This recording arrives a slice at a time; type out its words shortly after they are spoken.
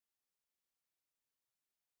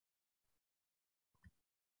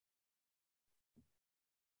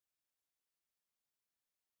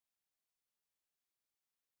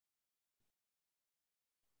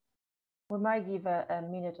We might give a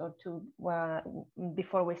minute or two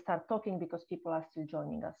before we start talking because people are still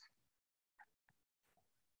joining us.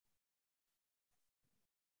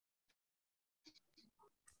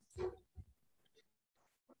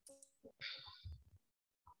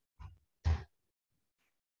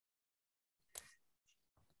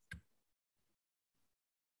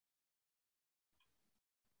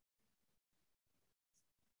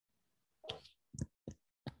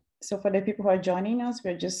 So for the people who are joining us,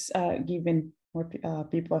 we're just giving more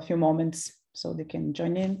people a few moments so they can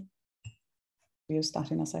join in. We'll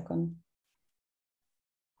start in a second.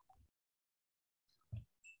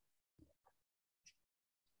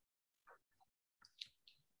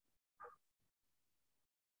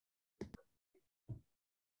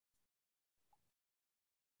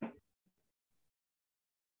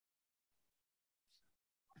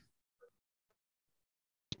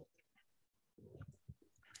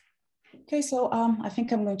 Okay, so I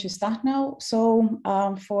think I'm going to start now. So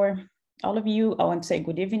for all of you, I want to say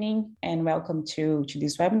good evening and welcome to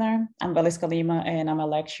this webinar. I'm Valesca Lima and I'm a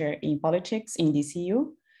lecturer in politics in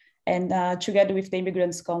DCU. And together with the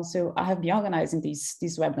Immigrants Council, I have been organizing this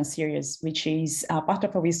webinar series, which is part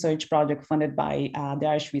of a research project funded by the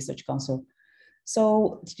Irish Research Council.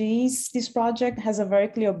 So this project has a very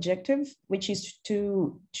clear objective, which is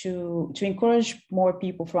to encourage more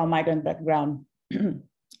people from a migrant background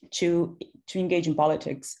to engage in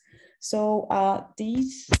politics. So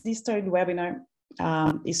this third webinar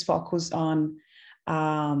is focused on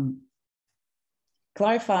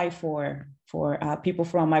clarify for people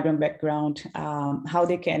from a migrant background how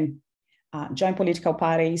they can join political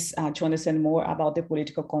parties to understand more about the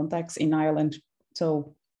political context in Ireland.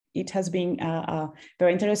 So it has been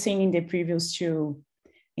very interesting in the previous two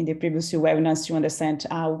webinars to understand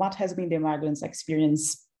what has been the migrants'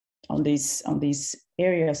 experience on this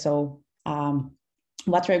area. So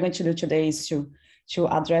what we're going to do today is to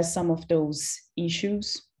address some of those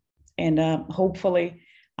issues, and hopefully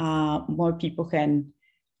more people can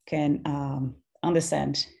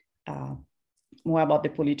understand more about the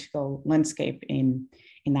political landscape in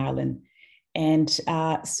Ireland. And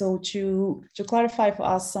so to clarify for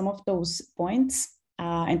us some of those points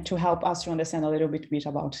and to help us to understand a little bit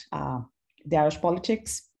about the Irish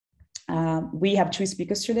politics, we have two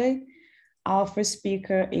speakers today. Our first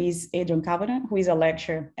speaker is Adrian Kavanagh, who is a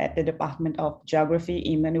lecturer at the Department of Geography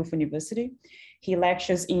in Maynooth University. He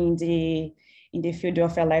lectures in the field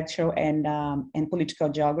of electoral and political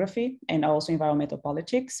geography and also environmental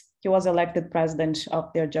politics. He was elected president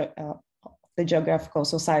of the Geographical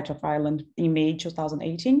Society of Ireland in May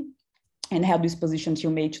 2018 and held this position until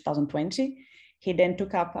May 2020. He then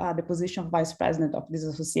took up the position of vice president of this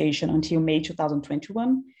association until May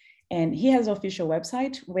 2021. And he has an official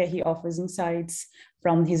website where he offers insights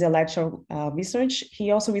from his electoral research.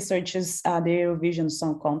 He also researches the Eurovision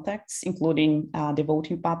Song Context, including the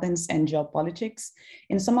voting patterns and geopolitics.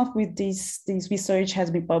 And some of this research has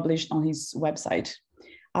been published on his website.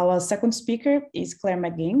 Our second speaker is Claire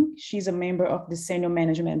McGing. She's a member of the senior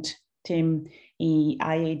management team in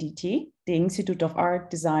IADT, the Institute of Art,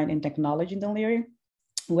 Design and Technology in Dunleary,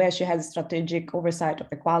 where she has strategic oversight of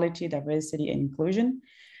equality, diversity and inclusion.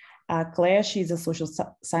 Claire, she's a social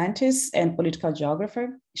scientist and political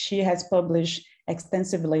geographer. She has published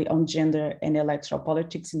extensively on gender and electoral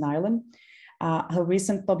politics in Ireland. Her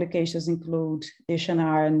recent publications include the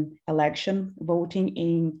Shannon election, voting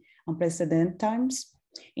in unprecedented times,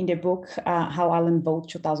 in the book, How Ireland Vote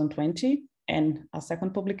 2020. And a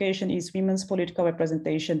second publication is Women's Political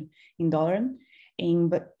Representation in Dublin in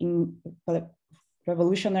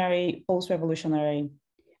revolutionary, post-revolutionary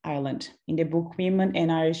Ireland. In the book Women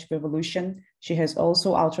and Irish Revolution, she has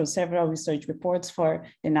also authored several research reports for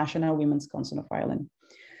the National Women's Council of Ireland.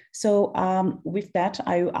 So with that,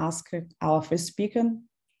 I will ask our first speaker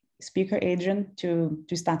Adrian to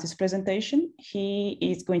start his presentation. He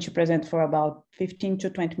is going to present for about 15 to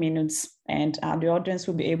 20 minutes and the audience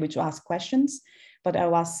will be able to ask questions, but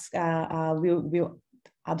we'll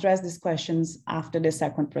address these questions after the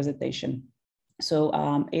second presentation. So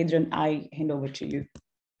Adrian, I hand over to you.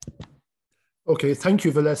 Okay, thank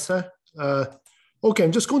you, Valesca. Okay,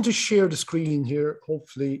 I'm just going to share the screen here,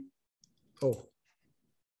 hopefully. I'll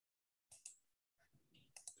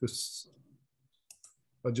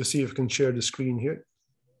just see if I can share the screen here.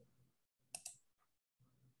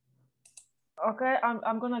 Okay,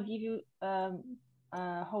 I'm gonna give you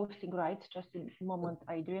hosting rights, just a moment,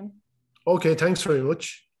 Adrian. Okay, thanks very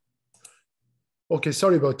much. Okay,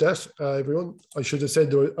 sorry about that, everyone. I should have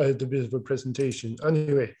said I had a bit of a presentation.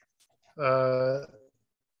 Anyway,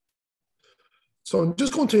 so I'm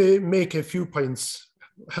just going to make a few points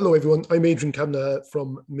Hello, everyone. I'm Adrian Kavanagh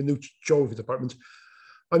from Maynooth Geography Department.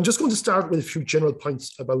 I'm just going to start with a few general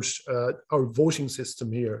points about our voting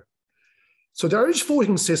system here. So the Irish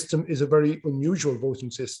voting system is a very unusual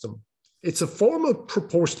voting system. It's a form of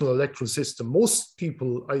proportional electoral system. Most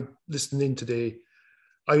people I listened in today,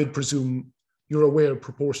 I would presume you're aware of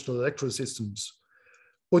proportional electoral systems,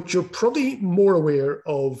 but you're probably more aware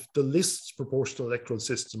of the list proportional electoral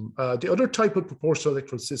system. The other type of proportional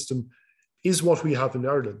electoral system is what we have in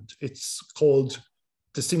Ireland. It's called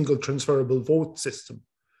the single transferable vote system.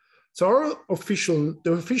 So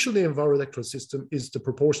the official name of our electoral system is the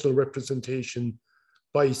proportional representation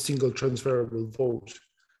by single transferable vote.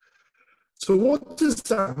 So what does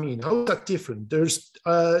that mean? How is that different? There's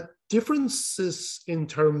differences in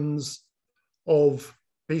terms of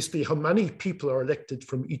basically how many people are elected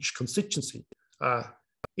from each constituency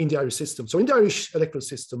in the Irish system. So in the Irish electoral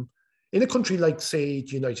system, in a country like, say,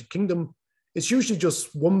 the United Kingdom, it's usually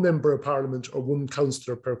just one member of parliament or one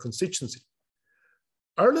councillor per constituency.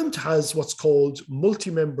 Ireland has what's called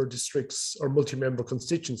multi-member districts or multi-member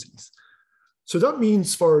constituencies. So that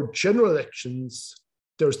means for general elections,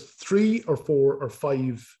 there's 3 or 4 or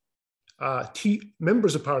 5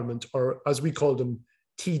 members of parliament, or as we call them,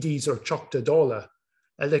 TDs or Teachta Dála,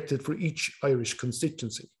 elected for each Irish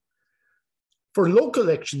constituency. For local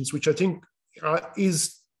elections, which I think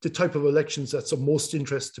is the type of elections that's of most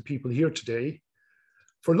interest to people here today,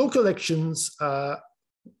 for local elections,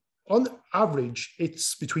 on average,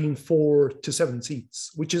 it's between 4 to 7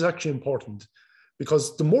 seats, which is actually important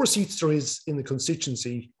because the more seats there is in the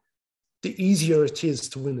constituency, the easier it is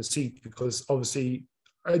to win a seat because obviously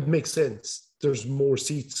it makes sense. There's more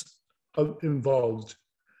seats involved.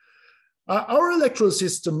 Our electoral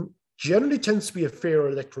system generally tends to be a fair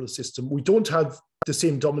electoral system. We don't have the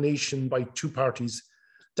same domination by 2 parties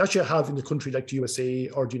that you have in a country like the USA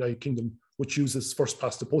or the United Kingdom, which uses first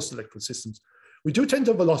past the post electoral systems. We do tend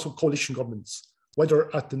to have a lot of coalition governments,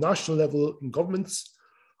 whether at the national level in governments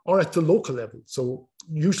or at the local level. So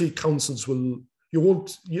usually councils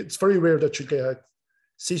it's very rare that you get a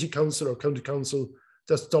city council or county council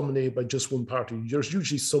that's dominated by just one party. There's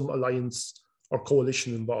usually some alliance or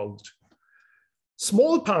coalition involved.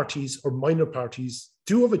 Small parties or minor parties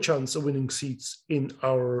do have a chance of winning seats in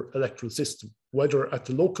our electoral system, whether at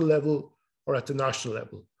the local level or at the national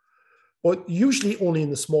level, but usually only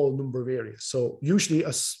in a small number of areas. So usually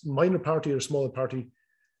a minor party or a smaller party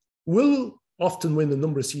will often win a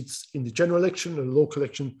number of seats in the general election or the local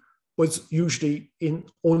election, but it's usually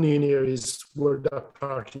only in areas where that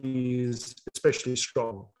party is especially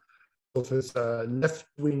strong. So if it's a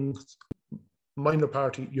left-wing minor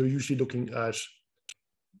party, you're usually looking at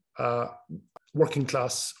working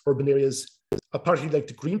class urban areas. A party like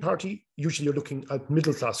the Green Party, usually you're looking at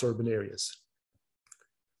middle class urban areas.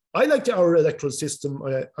 I like our electoral system.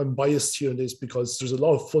 I'm biased here in this because there's a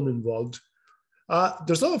lot of fun involved.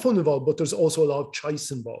 There's a lot of fun involved, but there's also a lot of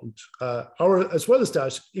choice involved. As well as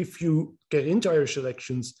that, if you get into Irish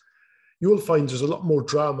elections, you will find there's a lot more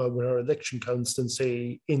drama when our election counts than,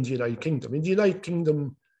 say, in the United Kingdom. In the United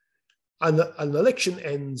Kingdom, an election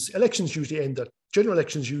ends, general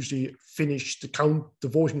elections usually finish the count, the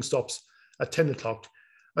voting stops at 10 o'clock.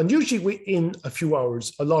 And usually within a few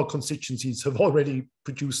hours, a lot of constituencies have already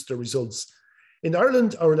produced their results. In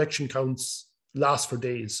Ireland, our election counts last for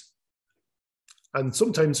days. And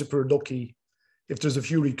sometimes if we're lucky, if there's a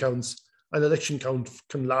few recounts, an election count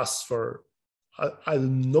can last for a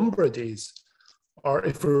number of days, or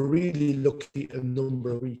if we're really lucky, a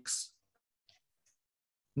number of weeks.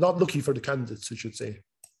 Not lucky for the candidates, I should say.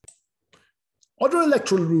 Other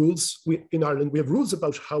electoral rules in Ireland, we have rules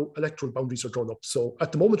about how electoral boundaries are drawn up. So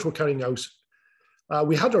at the moment we're carrying out,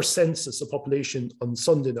 we had our census of population on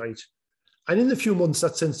Sunday night. And in a few months,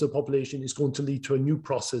 that census of population is going to lead to a new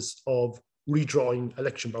process of redrawing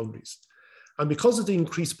election boundaries. And because of the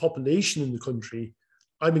increased population in the country,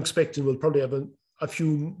 I'm expecting we'll probably have a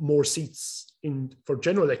few more seats for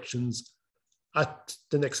general elections at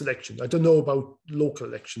the next election. I don't know about local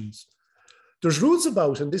elections. There's rules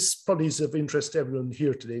about, and this probably is of interest to everyone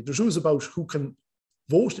here today, there's rules about who can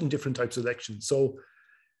vote in different types of elections. So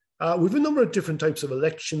we have a number of different types of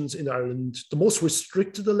elections in Ireland. The most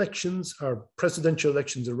restricted elections are presidential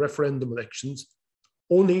elections and referendum elections.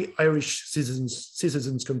 Only Irish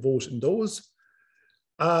citizens can vote in those.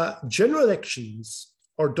 General elections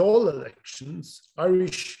or Dáil elections,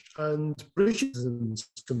 Irish and British citizens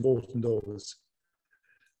can vote in those.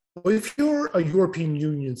 But if you're a European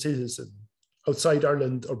Union citizen outside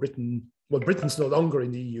Ireland or Britain, well, Britain's no longer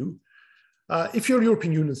in the EU. If you're a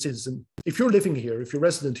European Union citizen, if you're living here, if you're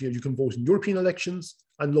resident here, you can vote in European elections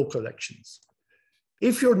and local elections.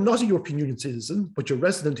 If you're not a European Union citizen, but you're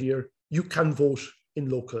resident here, you can vote in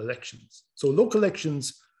local elections. So local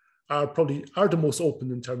elections are the most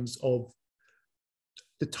open in terms of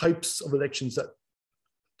the types of elections that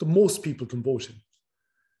the most people can vote in.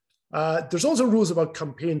 There's also rules about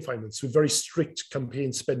campaign finance with very strict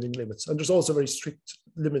campaign spending limits. And there's also very strict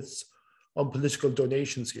limits on political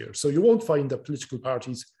donations here. So you won't find that political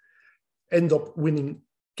parties end up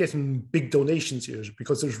getting big donations here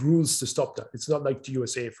because there's rules to stop that. It's not like the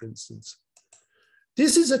USA, for instance.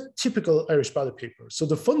 This is a typical Irish ballot paper. So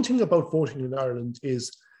the fun thing about voting in Ireland is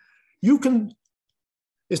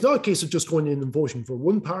it's not a case of just going in and voting for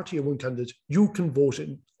one party or one candidate. You can vote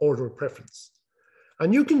in order of preference.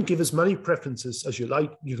 And you can give as many preferences as you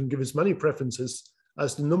like. You can give as many preferences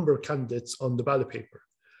as the number of candidates on the ballot paper.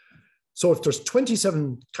 So if there's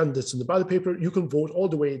 27 candidates in the ballot paper, you can vote all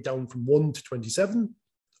the way down from 1 to 27,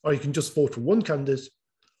 or you can just vote for one candidate,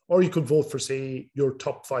 or you could vote for, say, your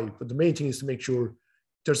top 5. But the main thing is to make sure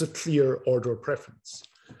there's a clear order of preference.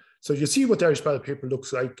 So you see what the Irish ballot paper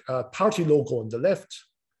looks like. Party logo on the left,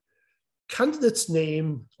 candidate's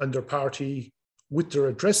name and their party with their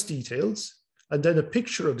address details, and then a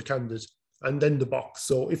picture of the candidate, and then the box.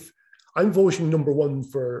 So if I'm voting number 1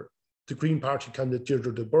 for the Green Party candidate,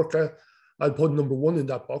 Deirdre de Burca, I'll put number 1 in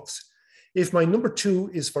that box. If my number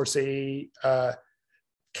 2 is for, say,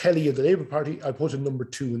 Kelly of the Labour Party, I'll put a number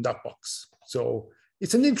 2 in that box. So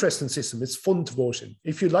it's an interesting system. It's fun to vote in.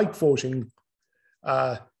 If you like voting,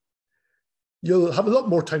 you'll have a lot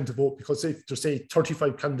more time to vote because if there's, say,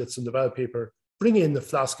 35 candidates in the ballot paper, bring in the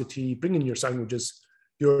flask of tea, bring in your sandwiches.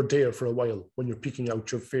 You're there for a while when you're picking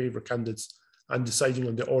out your favourite candidates and deciding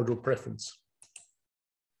on the order of preference.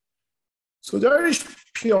 So the Irish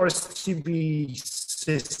PRSTB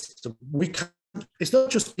system, it's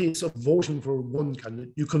not just a case of voting for one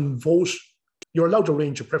candidate. You can vote, you're allowed a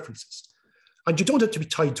range of preferences. And you don't have to be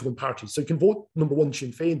tied to one party. So you can vote number 1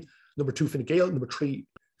 Sinn Féin, number 2 Fine Gael, number 3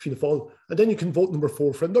 Fianna Fáil, and then you can vote number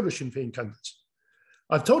 4 for another Sinn Féin candidate.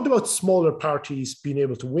 I've talked about smaller parties being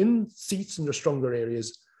able to win seats in their stronger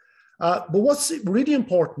areas. But what's really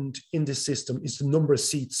important in this system is the number of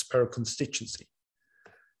seats per constituency.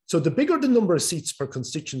 So the bigger the number of seats per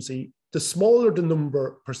constituency, the smaller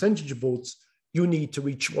the percentage of votes you need to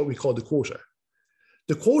reach what we call the quota.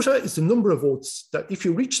 The quota is the number of votes that if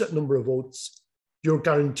you reach that number of votes, you're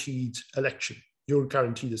guaranteed election, you're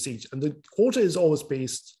guaranteed a seat. And the quota is always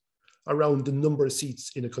based around the number of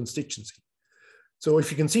seats in a constituency. So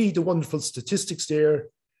if you can see the wonderful statistics there,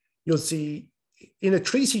 you'll see in a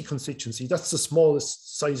 3-seat constituency, that's the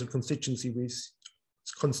smallest size of constituencies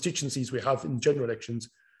we have in general elections,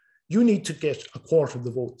 you need to get a quarter of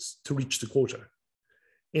the votes to reach the quota.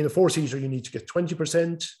 In a 4-seater, you need to get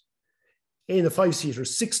 20%. In a 5-seater,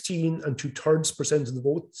 16 2/3% of the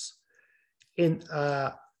votes. In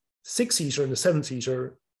a 6-seater and a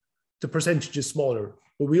 7-seater, the percentage is smaller,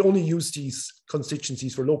 but we only use these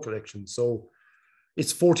constituencies for local elections. So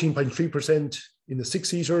it's 14.3% in the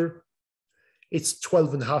 6-seater. It's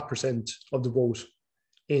 12.5% of the vote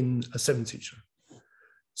in a 7-seater.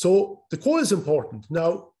 So the quota is important.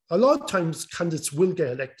 Now, a lot of times candidates will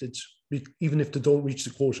get elected even if they don't reach the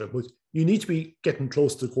quota, but you need to be getting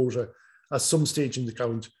close to the quota at some stage in the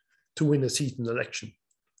count to win a seat in the election.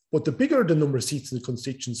 But the bigger the number of seats in the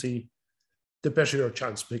constituency, the better your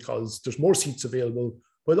chance because there's more seats available,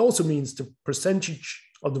 but it also means the percentage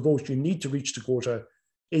of the vote you need to reach the quota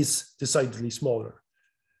is decidedly smaller.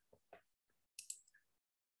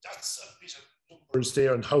 That's a bit of numbers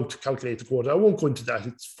there on how to calculate the quota. I won't go into that.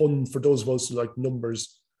 It's fun for those of us who like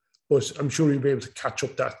numbers, but I'm sure you'll be able to catch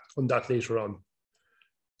up on that later on.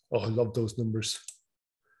 Oh, I love those numbers.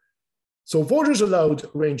 So voters are allowed a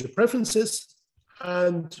range of preferences,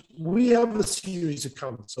 and we have a series of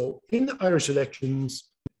counts. So in Irish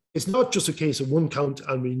elections, it's not just a case of one count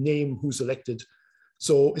and we name who's elected.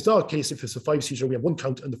 So it's not a case if it's a 5-seater, we have one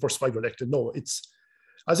count and the first 5 are elected. No, it's,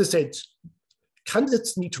 as I said,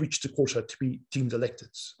 candidates need to reach the quota to be deemed elected.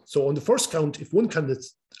 So on the first count, if one candidate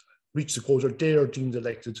reaches the quota, they are deemed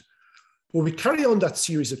elected. But we carry on that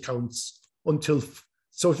series of counts until,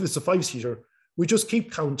 so if it's a 5-seater, we just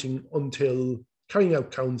keep counting carrying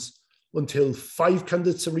out counts until 5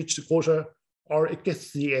 candidates have reached the quota, or it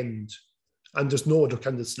gets to the end and there's no other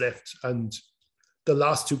candidates left. And the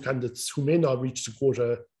last 2 candidates who may not reach the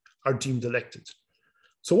quota are deemed elected.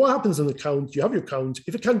 So what happens in the count? You have your count.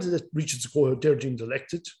 If a candidate reaches the quota, they're deemed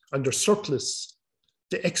elected, and their surplus,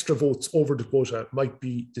 the extra votes over the quota, might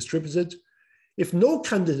be distributed. If no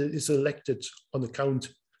candidate is elected on the count,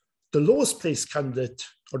 the lowest placed candidate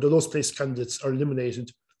or the lowest placed candidates are eliminated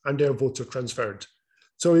and their votes are transferred.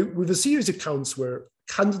 So we have a series of counts where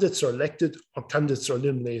candidates are elected or candidates are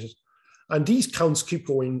eliminated. And these counts keep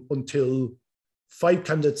going until 5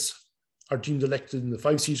 candidates are deemed elected in the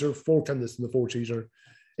 5-seater, 4 candidates in the 4-seater,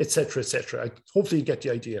 etc., etc. Hopefully you get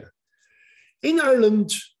the idea. In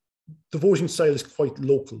Ireland, the voting style is quite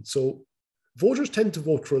local. So voters tend to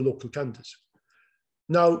vote for a local candidate.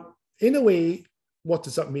 Now, in a way, what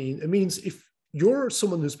does that mean? It means if you're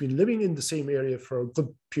someone who's been living in the same area for a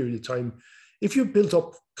good period of time, if you've built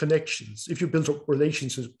up connections, if you've built up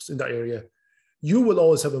relationships in that area, you will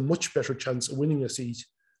always have a much better chance of winning a seat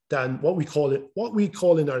than what we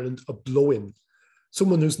call in Ireland a blow-in.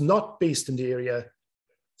 Someone who's not based in the area,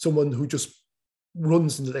 someone who just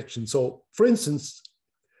runs an election. So for instance,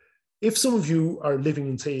 if some of you are living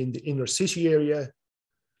in, say, in the inner city area,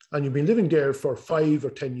 and you've been living there for 5 or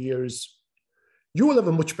 10 years, you will have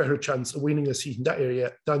a much better chance of winning a seat in that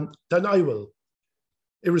area than I will,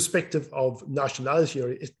 irrespective of nationality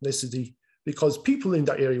or ethnicity, because people in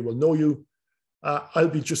that area will know you. I'll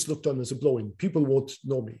be just looked on as a blow-in. People won't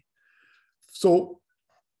know me. So,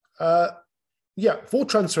 yeah, vote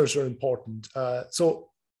transfers are important. So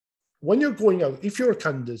when you're going out, if you're a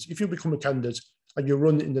candidate, if you become a candidate and you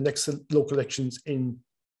run in the next local elections in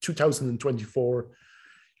 2024,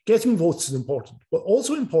 getting votes is important, but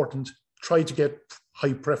also important, try to get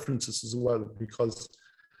high preferences as well, because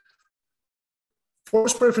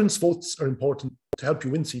first preference votes are important to help you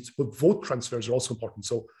win seats, but vote transfers are also important.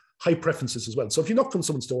 So high preferences as well. So if you knock on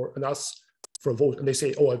someone's door and ask for a vote and they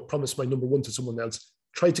say, oh, I promised my number 1 to someone else,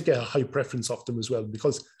 try to get a high preference off them as well,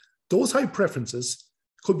 because those high preferences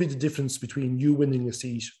could be the difference between you winning a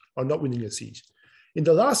seat or not winning a seat. In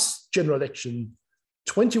the last general election,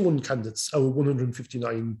 21 candidates out of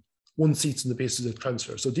 159 won seats on the basis of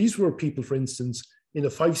transfer. So these were people, for instance, in a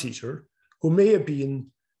 5-seater who may have been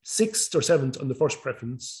 6th or 7th on the first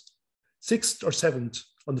preference, 6th or 7th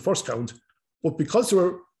on the first count, but because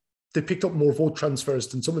they picked up more vote transfers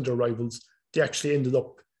than some of their rivals, they actually ended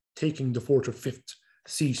up taking the 4th or 5th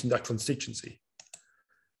seat in that constituency.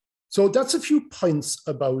 So that's a few points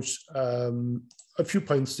about, a few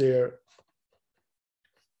points there.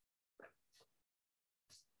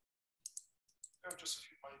 Just a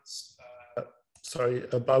few points, sorry,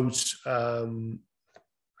 about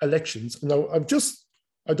elections. Now, I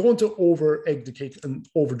don't want to over-egg the cake and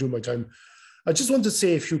overdo my time. I just want to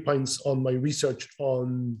say a few points on my research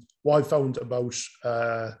on what I found about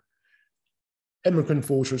immigrant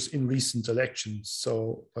voters in recent elections.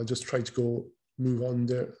 So I'll just try to move on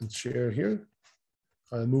there and share here.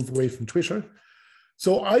 I'll move away from Twitter.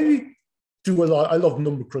 So I do a lot, I love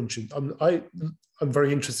number crunching. I'm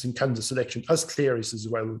very interested in candidate selection, as Claire is as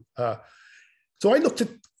well. So I looked at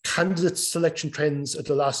candidate selection trends at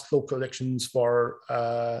the last local elections for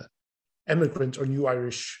immigrant or new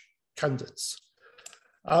Irish candidates.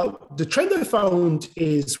 The trend I found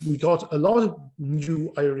is we got a lot of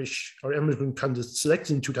new Irish or immigrant candidates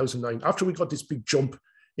selected in 2009, after we got this big jump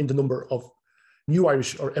in the number of new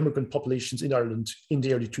Irish or immigrant populations in Ireland in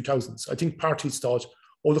the early 2000s. I think parties thought,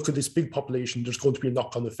 oh, look at this big population, there's going to be a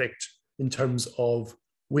knock-on effect in terms of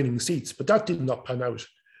winning seats, but that did not pan out.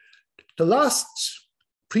 The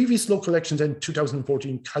previous local elections in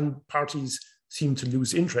 2014, parties seemed to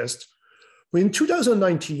lose interest. But in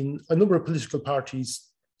 2019, a number of political parties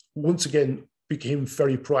once again became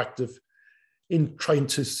very proactive in trying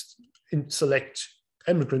to select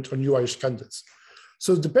immigrant or new Irish candidates.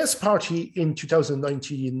 So the best party in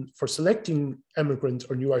 2019 for selecting immigrant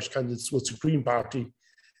or new Irish candidates was the Green Party.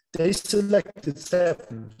 They selected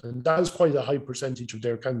 7, and that was quite a high percentage of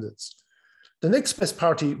their candidates. The next best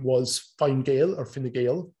party was Fine Gael or Fine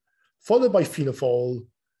Gael, followed by Fianna Fáil,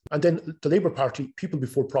 and then the Labour Party, People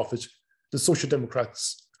Before Profit, the Social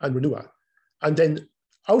Democrats, and Renua. And then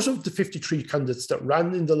out of the 53 candidates that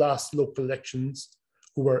ran in the last local elections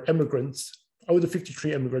who were immigrants, out of the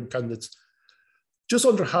 53 immigrant candidates, just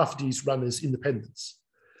under half of these ran as independents.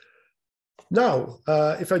 Now,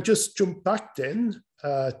 if I just jump back then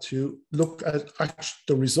to look at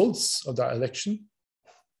the results of that election.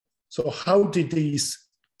 So how did these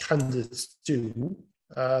candidates do?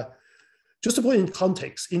 Just to put it in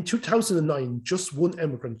context, in 2009, just one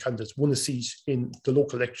immigrant candidate won a seat in the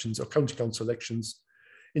local elections or county council elections.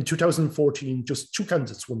 In 2014, just 2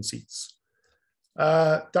 candidates won seats.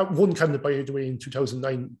 That one candidate, by the way, in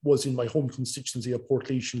 2009 was in my home constituency of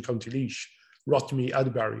Portlaoise in County Laois, Rotimi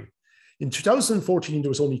Adbarry. In 2014, there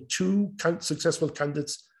was only 2 successful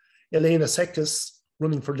candidates, Elena Sekis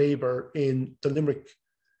running for Labour in the Limerick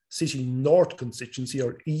City North constituency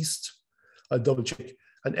or East, I'll double check,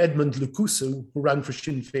 and Edmund Lukusu, who ran for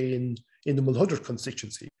Sinn Féin in the Mulhudder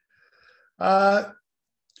constituency.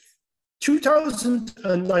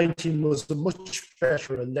 2019 was a much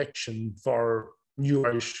better election for new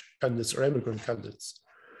Irish candidates or immigrant candidates.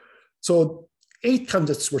 So 8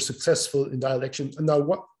 candidates were successful in that election. And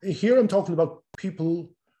now here I'm talking about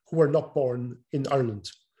people who were not born in Ireland.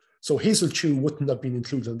 So Hazel Chew wouldn't have been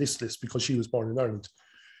included on this list because she was born in Ireland.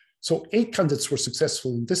 So 8 candidates were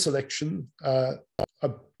successful in this election, a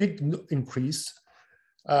big increase.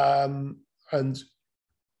 And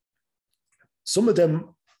some of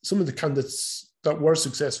the candidates that were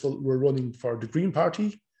successful were running for the Green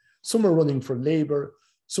Party, some are running for Labour,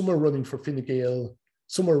 some are running for Fine Gael,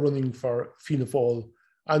 some are running for Fianna Fáil,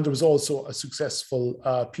 and there was also a successful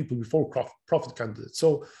People Before Profit candidate.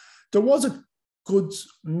 So there was a good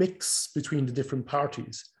mix between the different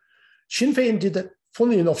parties. Sinn Féin did that.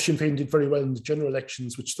 Funnily enough, Sinn Féin did very well in the general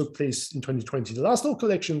elections, which took place in 2020. The last local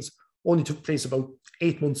elections only took place about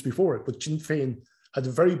 8 months before it, but Sinn Féin had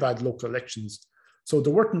very bad local elections. So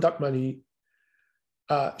there weren't that many.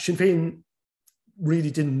 Sinn Féin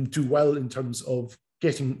really didn't do well in terms of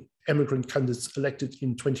getting immigrant candidates elected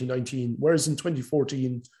in 2019, whereas in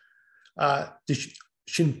 2014,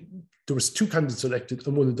 there was 2 candidates elected,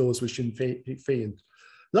 and one of those was Sinn Féin.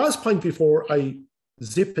 Last point before I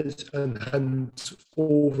zip it and hand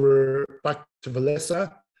over back to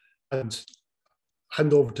Valesca and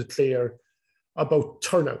hand over to Claire about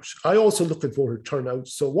turnout. I also look at voter turnout.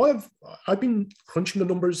 So I've been crunching the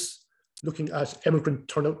numbers, looking at immigrant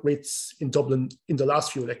turnout rates in Dublin in the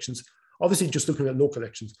last few elections, obviously just looking at local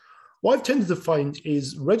elections. What I've tended to find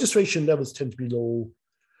is registration levels tend to be low.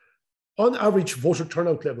 On average, voter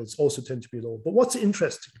turnout levels also tend to be low. But what's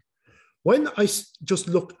interesting, when I just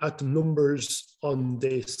look at the numbers on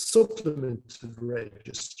the supplemented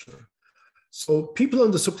register, so people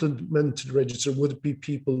on the supplemented register would be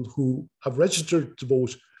people who have registered to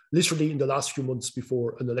vote literally in the last few months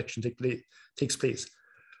before an election takes place.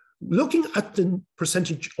 Looking at the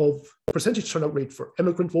percentage turnout rate for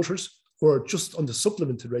immigrant voters who are just on the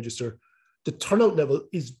supplemented register, the turnout level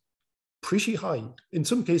is pretty high. In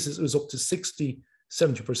some cases, it was up to 60,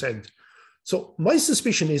 70%. So my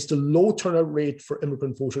suspicion is the low turnout rate for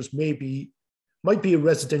immigrant voters might be a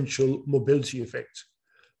residential mobility effect.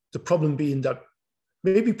 The problem being that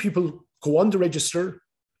maybe people go on the register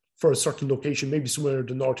for a certain location, maybe somewhere in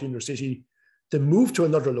the north inner city, they move to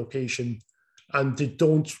another location and they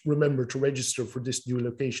don't remember to register for this new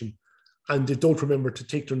location. And they don't remember to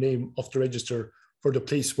take their name off the register for the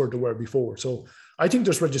place where they were before. So I think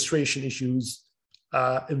there's registration issues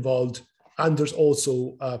involved. And there's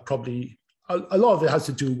also probably a lot of it has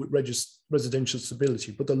to do with residential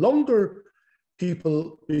stability. But the longer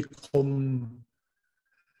people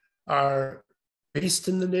are based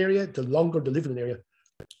in an area, the longer they live in an area,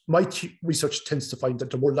 my research tends to find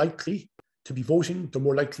that they're more likely to be voting, they're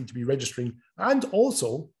more likely to be registering, and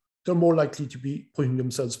also they're more likely to be putting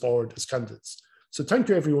themselves forward as candidates. So thank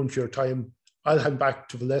you everyone for your time. I'll hand back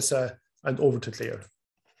to Valesca and over to Claire.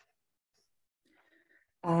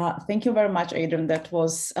 Thank you very much, Adrian. That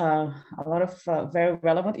was a lot of very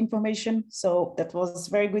relevant information. So that was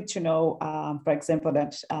very good to know, for example,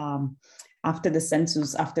 that after the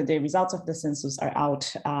census, after the results of the census are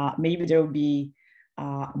out, maybe there will be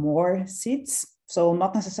more seats. So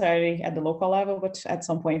not necessarily at the local level, but at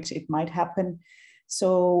some point it might happen.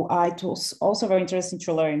 So it was also very interesting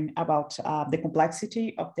to learn about the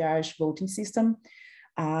complexity of the Irish voting system.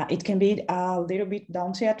 It can be a little bit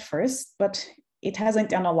daunting at first, but it has an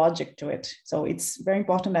internal logic to it. So it's very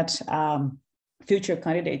important that future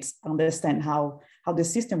candidates understand how the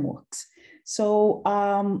system works. So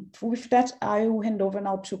with that, I will hand over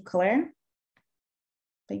now to Claire.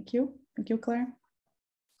 Thank you. Thank you, Claire.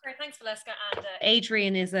 Great, thanks, Valesca. And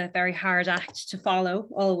Adrian is a very hard act to follow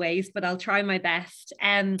always, but I'll try my best.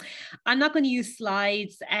 I'm not going to use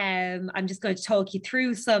slides. I'm just going to talk you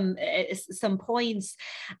through some points.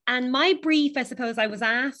 And my brief, I suppose I was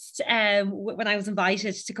asked when I was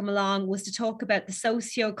invited to come along, was to talk about the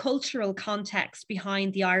socio-cultural context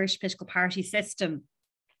behind the Irish political party system.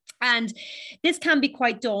 And this can be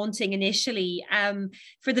quite daunting initially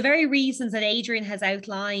for the very reasons that Adrian has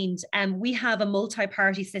outlined. We have a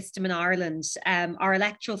multi-party system in Ireland. Our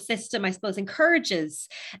electoral system, I suppose, encourages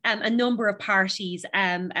a number of parties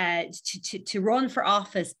to run for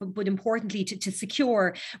office, but importantly, to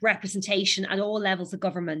secure representation at all levels of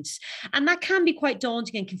government. And that can be quite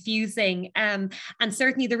daunting and confusing. And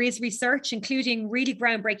certainly there is research, including really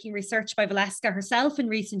groundbreaking research by Valesca herself in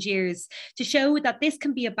recent years, to show that this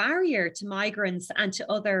can be a barrier barrier to migrants and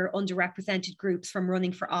to other underrepresented groups from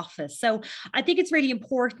running for office. So I think it's really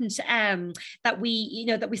important that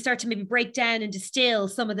we start to maybe break down and distill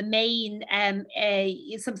some of the main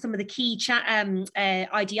some of the key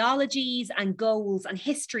ideologies and goals and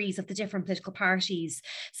histories of the different political parties.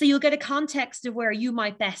 So you'll get a context of where you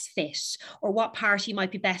might best fit, or what party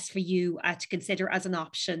might be best for you to consider as an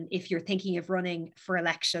option if you're thinking of running for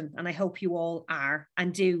election. And I hope you all are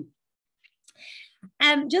and do.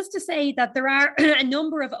 Just to say that there are a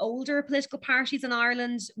number of older political parties in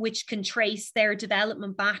Ireland which can trace their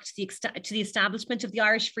development back to the establishment of the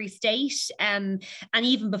Irish Free State, and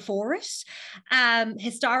even before it.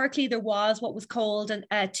 Historically, there was what was called a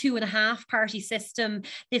 2.5 party system.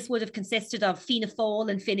 This would have consisted of Fianna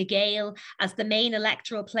Fáil and Fine Gael as the main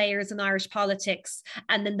electoral players in Irish politics,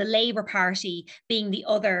 and then the Labour Party being the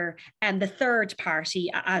other and the third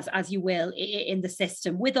party, as you will, in the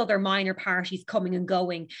system, with other minor parties coming and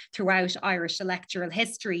going throughout Irish electoral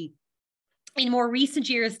history. In more recent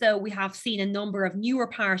years, though, we have seen a number of newer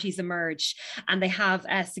parties emerge, and they have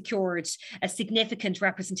secured significant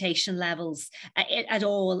representation levels at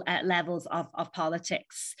all levels of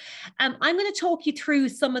politics. I'm going to talk you through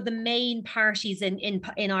some of the main parties in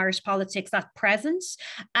Irish politics at present,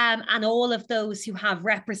 and all of those who have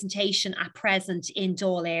representation at present in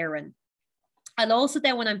Dáil Éireann. And also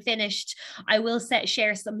then when I'm finished, I will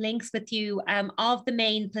share some links with you of the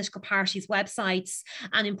main political parties' websites,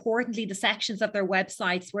 and importantly, the sections of their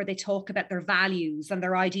websites where they talk about their values and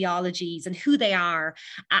their ideologies and who they are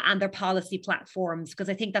and their policy platforms, because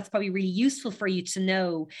I think that's probably really useful for you to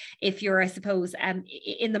know if you're, I suppose,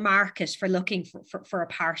 in the market for looking for a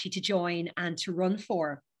party to join and to run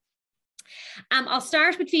for. I'll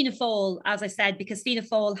start with Fianna Fáil, as I said, because Fianna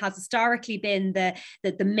Fáil has historically been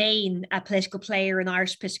the main political player in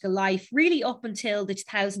Irish political life, really up until the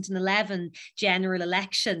 2011 general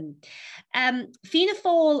election. Fianna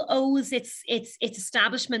Fáil owes its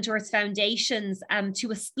establishment or its foundations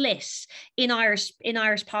to a split in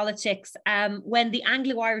Irish politics when the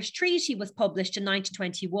Anglo-Irish Treaty was published in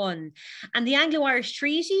 1921. And the Anglo-Irish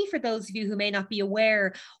Treaty, for those of you who may not be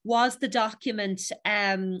aware, was the document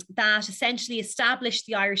that essentially established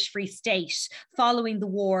the Irish Free State following the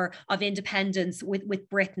War of Independence with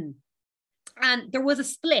Britain. And there was a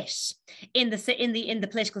split in the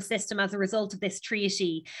political system as a result of this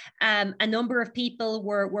treaty. A number of people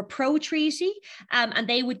were pro-treaty, and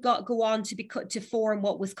they would go on to form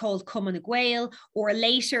what was called Cumann Gael, or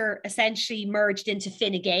later essentially merged into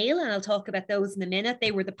Fine Gael, and I'll talk about those in a minute.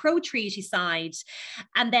 They were the pro-treaty side,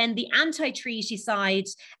 and then the anti-treaty side.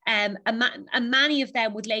 And many of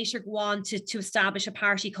them would later go on to establish a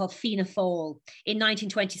party called Fianna Fáil in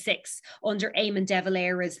 1926 under Eamon de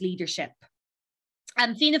Valera's leadership.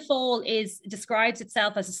 Fianna Fáil describes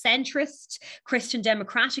itself as a centrist Christian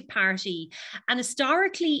democratic party, and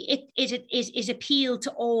historically it appealed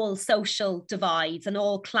to all social divides and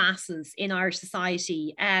all classes in Irish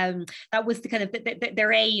society. That was the kind of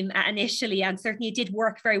their aim initially, and certainly it did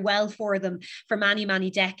work very well for them for many, many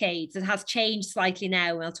decades. It has changed slightly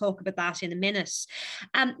now, and I'll talk about that in a minute.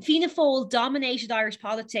 Fianna Fáil dominated Irish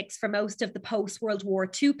politics for most of the post-World War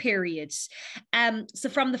II period. So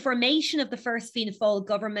from the formation of the first Fianna Fáil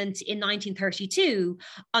government in 1932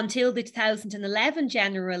 until the 2011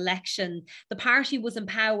 general election, the party was in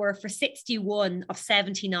power for 61 of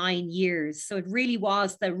 79 years. So it really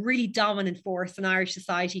was the really dominant force in Irish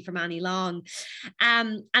society for many long.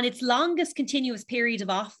 And its longest continuous period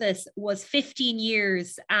of office was 15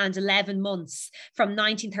 years and 11 months from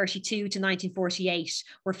 1932 to 1948,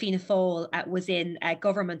 where Fianna Fáil was in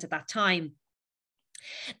government at that time.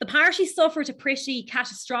 The party suffered a pretty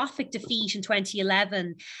catastrophic defeat in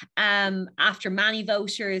 2011 after many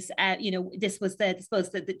voters, this was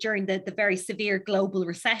during the very severe global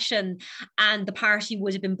recession, and the party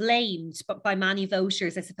would have been blamed by many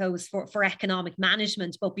voters, I suppose, for economic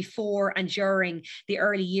management, both before and during the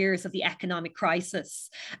early years of the economic crisis.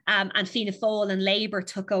 And Fianna Fáil and Labour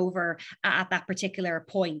took over at that particular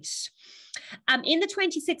point. In the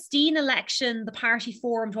 2016 election, the party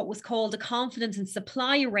formed what was called a confidence and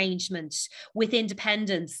supply arrangement with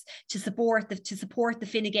independents to support the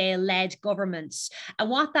Fine Gael-led government. And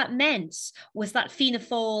what that meant was that Fianna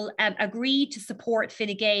Fáil agreed to support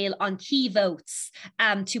Fine Gael on key votes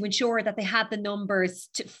to ensure that they had the numbers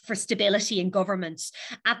for stability in government.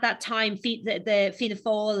 At that time, the Fianna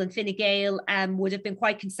Fáil and Fine Gael would have been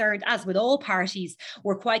quite concerned, as with all parties,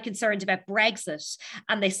 were quite concerned about Brexit,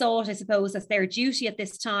 and they saw it, I suppose, as their duty at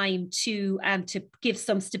this time to give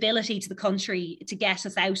some stability to the country to get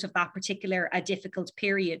us out of that particular difficult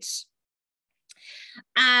period.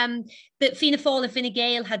 That Fianna Fáil and Fine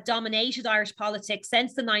Gael had dominated Irish politics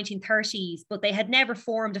since the 1930s, but they had never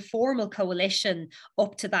formed a formal coalition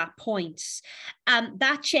up to that point.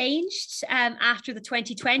 That changed after the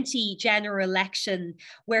 2020 general election,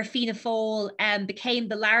 where Fianna Fáil became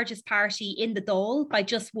the largest party in the Dáil by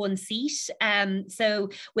just one seat, so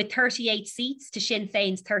with 38 seats to Sinn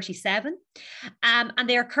Féin's 37. And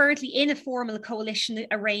they are currently in a formal coalition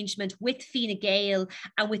arrangement with Fine Gael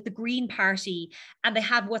and with the Green Party, and they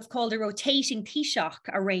have what's called a rotating Taoiseach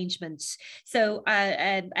arrangement. So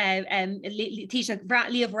Taoiseach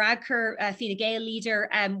Leo Varadkar, Fine Gael leader,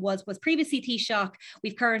 was previously Taoiseach.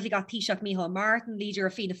 We've currently got Taoiseach Micheál Martin, leader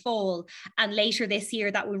of Fianna Fáil, and later this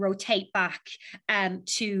year that will rotate back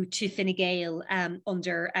to Fine Gael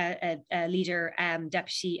under leader,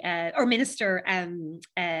 deputy or minister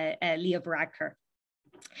Leo Varadkar.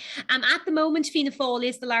 At the moment, Fianna Fáil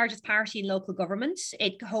is the largest party in local government.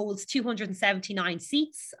 It holds 279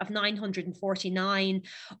 seats of 949,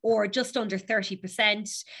 or just under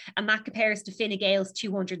 30%, and that compares to Fine Gael's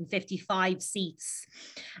 255 seats.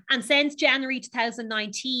 And since January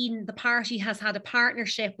 2019, the party has had a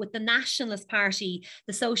partnership with the Nationalist Party,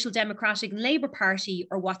 the Social Democratic and Labour Party,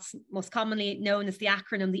 or what's most commonly known as the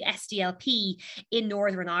acronym, the SDLP, in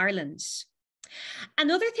Northern Ireland.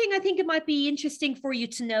 Another thing I think it might be interesting for you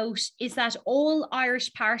to note is that all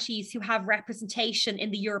Irish parties who have representation in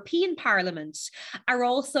the European Parliament are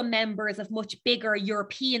also members of much bigger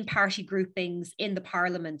European party groupings in the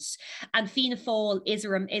Parliament. And Fianna Fáil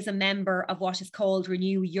is a member of what is called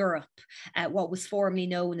Renew Europe, what was formerly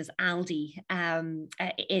known as ALDI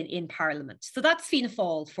in Parliament. So that's Fianna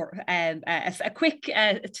Fáil for a quick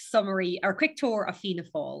summary or quick tour of Fianna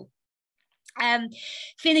Fáil.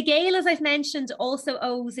 Fine Gael, as I've mentioned, also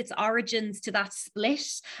owes its origins to that split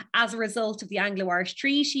as a result of the Anglo-Irish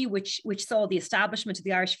Treaty, which saw the establishment of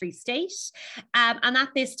the Irish Free State. And at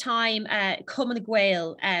this time, Kavanagh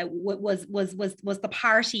was the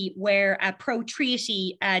party where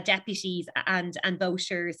pro-treaty deputies and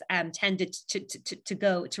voters tended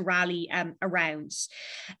to rally around.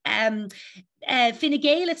 Fine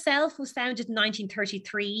Gael itself was founded in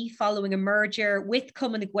 1933 following a merger with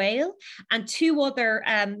Kavanagh Gael and two other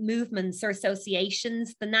movements or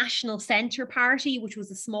associations, the National Centre Party, which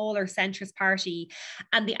was a smaller centrist party,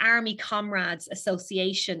 and the Army Comrades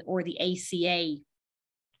Association, or the ACA.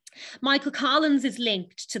 Michael Collins is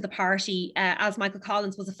linked to the party as Michael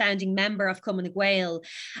Collins was a founding member of Kavanagh Gael.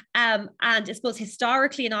 And I suppose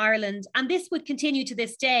historically in Ireland, and this would continue to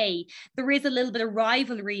this day, there is a little bit of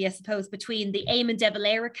rivalry, I suppose, between the Eamon de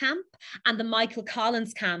Valera camp and the Michael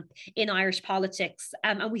Collins camp in Irish politics.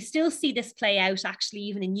 And we still see this play out actually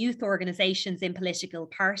even in youth organisations in political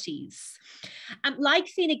parties. Like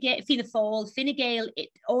Fianna Fáil, Fine Gael, it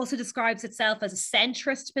also describes itself as a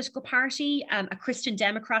centrist political party, a Christian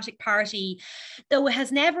Democratic party, though it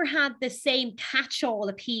has never had the same catch-all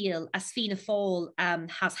appeal as Fianna Fáil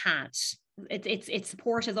has had. Its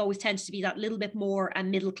support has always tended to be that little bit more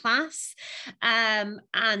middle class and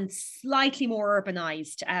slightly more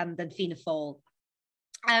urbanised than Fianna Fáil.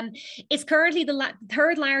 It's currently the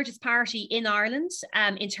third largest party in Ireland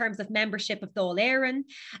in terms of membership of Dáil Éireann.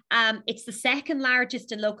 It's the second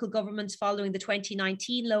largest in local government following the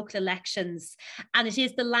 2019 local elections, and it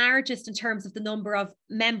is the largest in terms of the number of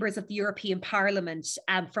members of the European Parliament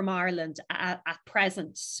from Ireland at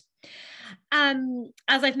present.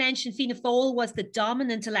 As I've mentioned, Fianna Fáil was the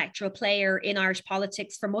dominant electoral player in Irish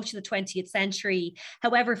politics for much of the 20th century.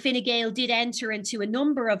 However, Fine Gael did enter into a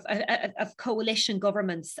number of coalition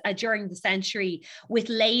governments during the century, with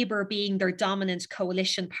Labour being their dominant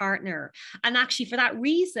coalition partner. And actually, for that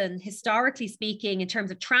reason, historically speaking, in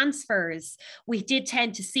terms of transfers, we did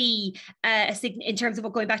tend to see, in terms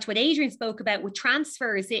of going back to what Adrian spoke about with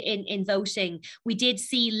transfers in voting, we did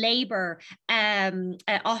see Labour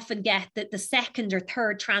often get the second or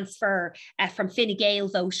third transfer from Fine Gael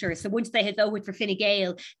voters. So once they had voted for Fine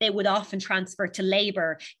Gael, they would often transfer to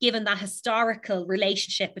Labour, given that historical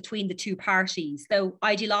relationship between the two parties. Though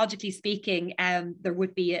ideologically speaking, there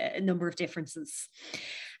would be a number of differences.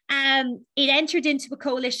 It entered into a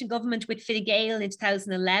coalition government with Fine Gael in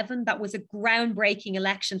 2011. That was a groundbreaking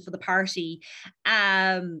election for the party.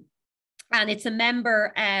 And it's a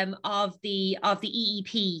member of the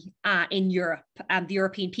EEP in Europe, the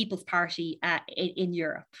European People's Party in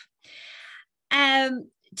Europe.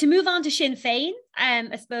 To move on to Sinn Féin,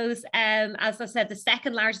 I suppose, as I said, the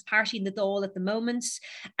second largest party in the Dáil at the moment.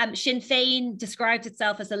 Sinn Féin describes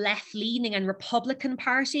itself as a left-leaning and Republican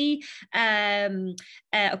party.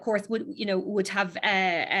 Of course, would have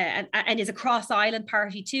and is a cross-island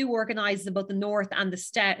party too, organised in both the north and the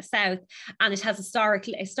south, and it has historic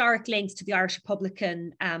links to the Irish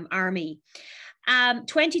Republican Army.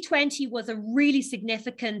 2020 was a really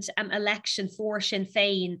significant election for Sinn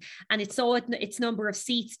Féin, and it saw its number of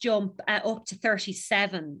seats jump up to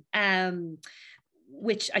 37,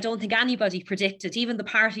 which I don't think anybody predicted, even the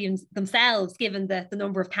party themselves, given the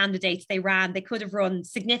number of candidates they ran. They could have run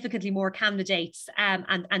significantly more candidates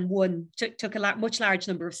and won, took a much large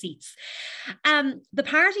number of seats. The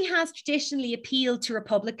party has traditionally appealed to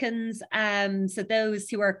Republicans, so those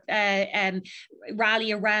who are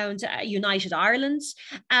rally around United Ireland,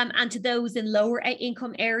 and to those in lower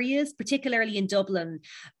income areas, particularly in Dublin.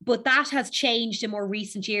 But that has changed in more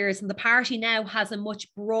recent years, and the party now has a much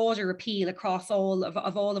broader appeal across all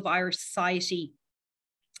of Irish society.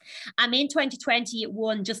 In 2020, it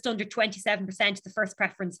won just under 27% of the first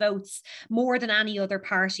preference votes, more than any other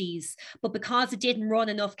parties. But because it didn't run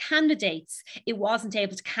enough candidates, it wasn't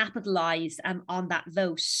able to capitalise on that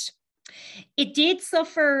vote. It did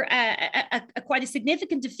suffer quite a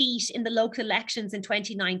significant defeat in the local elections in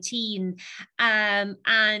 2019,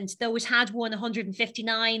 and though it had won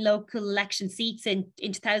 159 local election seats in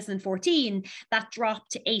 2014, that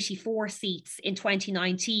dropped to 84 seats in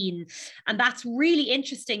 2019. And that's really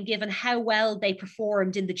interesting given how well they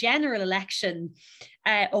performed in the general election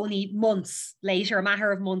only months later, a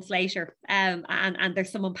matter of months later, and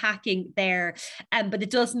there's some unpacking there. But it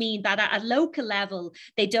does mean that at a local level,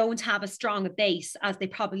 they don't have as strong a base as they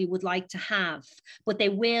probably would like to have, but they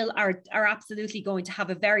are absolutely going to have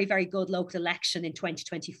a very, very good local election in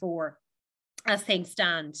 2024. As things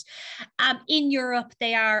stand. In Europe,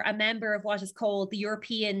 they are a member of what is called the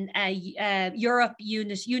European Europe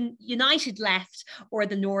United Left, or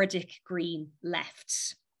the Nordic Green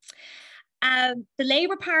Left. The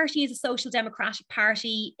Labour Party is a social democratic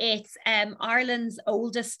party. It's Ireland's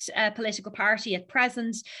oldest political party at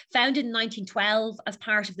present, founded in 1912 as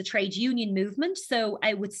part of the trade union movement. So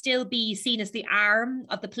it would still be seen as the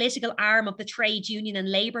political arm of the trade union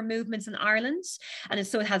and labour movements in Ireland. And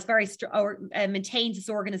so it has maintains its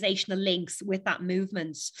organisational links with that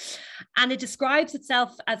movement. And it describes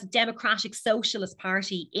itself as a democratic socialist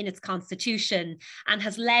party in its constitution, and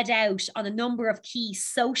has led out on a number of key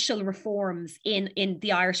social reforms in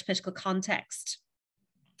the Irish political context.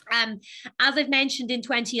 As I've mentioned, in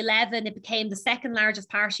 2011, it became the second largest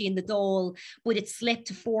party in the Dáil, but it slipped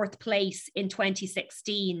to fourth place in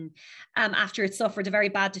 2016 after it suffered a very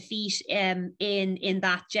bad defeat in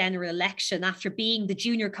that general election, after being the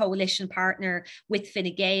junior coalition partner with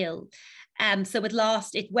Fine Gael. So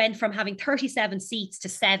it went from having 37 seats to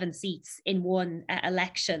 7 seats in one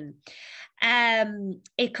election.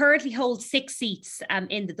 It currently holds 6 seats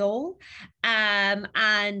in the Dáil,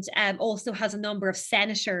 and also has a number of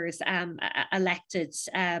senators elected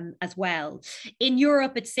as well. In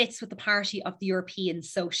Europe, it sits with the Party of the European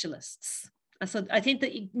Socialists. So I think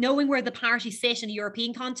that knowing where the parties sit in a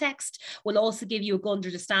European context will also give you a good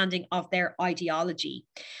understanding of their ideology.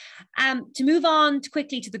 To move on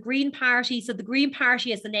quickly to the Green Party. So the Green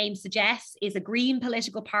Party, as the name suggests, is a green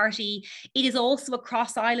political party. It is also a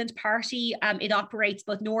cross-island party. It operates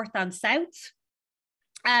both north and south.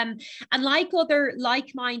 And like other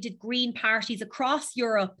like-minded green parties across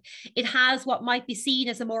Europe, it has what might be seen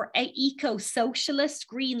as a more eco-socialist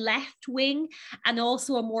green left wing, and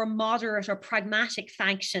also a more moderate or pragmatic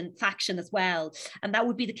faction as well. And that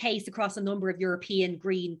would be the case across a number of European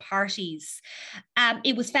green parties.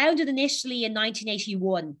 It was founded initially in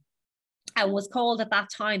 1981. And was called at that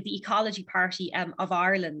time the Ecology Party of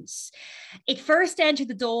Ireland. It first entered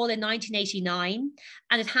the Dáil in 1989,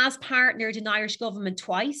 and it has partnered in Irish government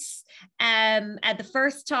twice. At the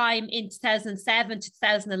first time in 2007 to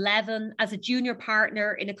 2011 as a junior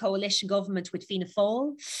partner in a coalition government with Fianna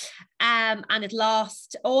Fáil. And it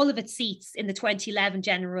lost all of its seats in the 2011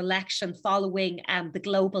 general election following the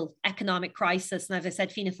global economic crisis. And as I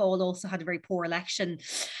said, Fianna Fáil also had a very poor election.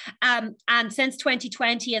 And since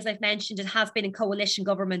 2020, as I've mentioned, it has been in coalition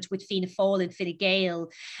government with Fianna Fáil and Fine Gael.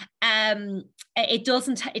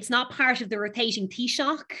 It's not part of the rotating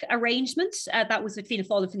Taoiseach arrangement that was with Fianna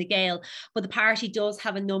Fáil and Fine Gael, but the party does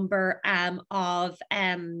have a number of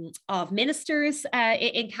ministers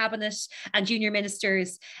in cabinet and junior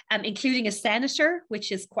ministers, including a senator,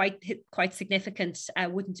 which is quite significant.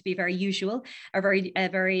 Wouldn't be very usual or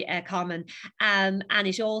very common. And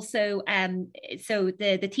it also so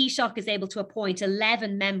the Taoiseach is able to appoint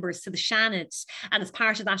 11 members to the Seanad, and as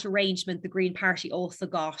part of that arrangement, the Green Party also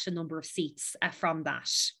got a number of seats from that.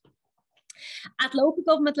 At local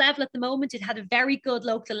government level at the moment, it had a very good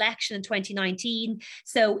local election in 2019.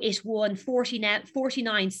 So it won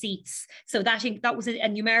 49 seats. So that was a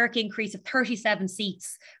numeric increase of 37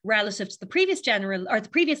 seats relative to the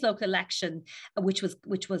previous local election, which was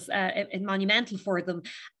monumental for them.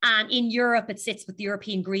 And in Europe, it sits with the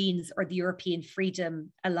European Greens or the European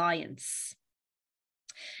Freedom Alliance.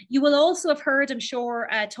 You will also have heard, I'm sure,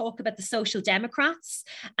 talk about the Social Democrats,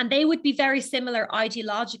 and they would be very similar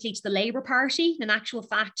ideologically to the Labour Party. In actual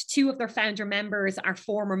fact, 2 of their founder members are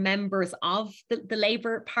former members of the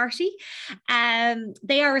Labour Party.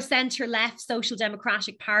 They are a centre-left social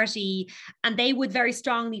democratic party, and they would very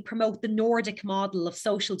strongly promote the Nordic model of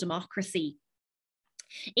social democracy.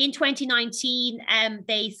 In 2019,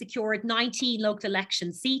 they secured 19 local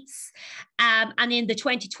election seats. And in the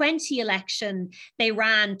 2020 election, they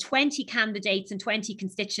ran 20 candidates in 20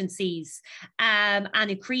 constituencies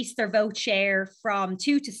and increased their vote share from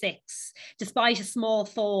 2 to 6, despite a small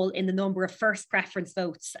fall in the number of first preference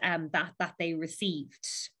votes that they received.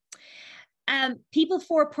 People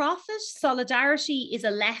for Profit, Solidarity is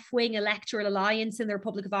a left-wing electoral alliance in the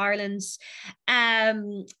Republic of Ireland.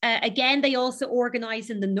 Again, they also organise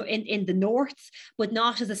in the north, but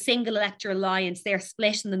not as a single electoral alliance. They're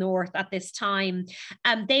split in the north at this time.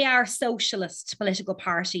 They are socialist political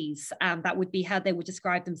parties. That would be how they would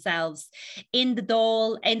describe themselves. In the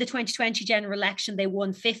Dáil, in the 2020 general election, they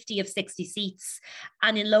won 50 of 60 seats,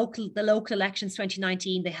 and in the local elections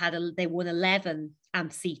 2019, they won 11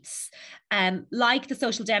 seats. Like the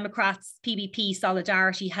Social Democrats, PBP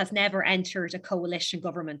Solidarity has never entered a coalition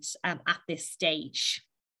government at this stage.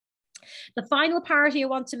 The final party I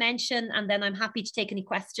want to mention, and then I'm happy to take any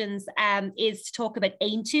questions, is to talk about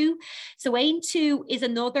Aontú. So Aontú is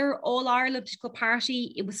another All-Ireland political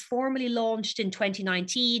party. It was formally launched in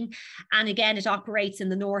 2019, and again, it operates in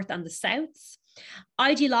the north and the south.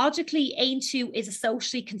 Ideologically, Aontú is a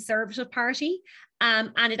socially conservative party,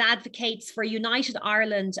 and it advocates for united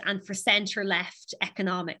Ireland and for centre-left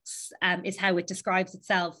economics, is how it describes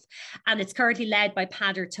itself. And it's currently led by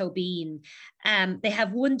Peadar Tóibín. They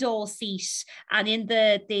have one Dáil seat, and in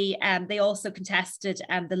they also contested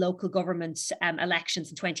the local government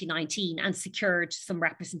elections in 2019 and secured some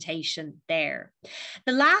representation there.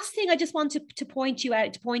 The last thing I just want to point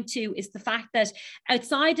to is the fact that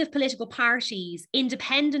outside of political parties,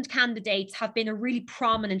 independent candidates have been a really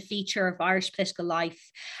prominent feature of Irish political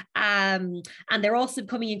life, and they're also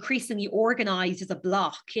becoming increasingly organised as a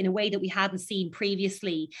bloc in a way that we hadn't seen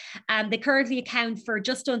previously. They currently account for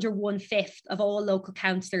just under 1/5 of all local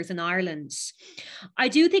councillors in Ireland. I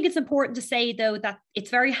do think it's important to say, though, that it's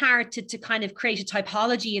very hard to kind of create a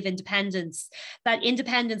typology of independents, that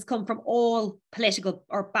independents come from all political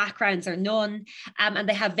or backgrounds or none, and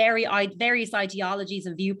they have various ideologies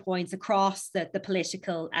and viewpoints across the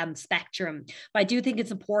political spectrum. But I do think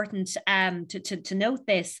it's important to note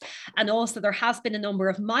this. And also there has been a number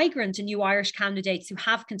of migrant and new Irish candidates who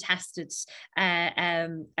have contested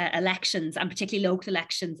elections, and particularly local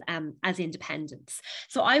elections, as independents.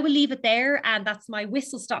 So I will leave it there, and that's my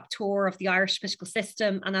whistle-stop tour of the Irish political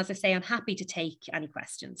system. And as I say, I'm happy to take any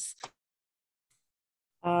questions.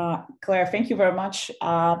 Claire, thank you very much.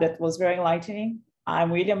 That was very enlightening.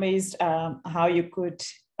 I'm really amazed how you could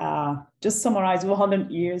just summarize 100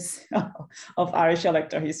 years of Irish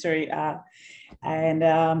electoral history. And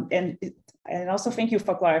also thank you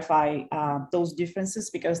for clarifying those differences,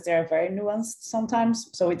 because they are very nuanced sometimes.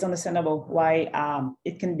 So it's understandable why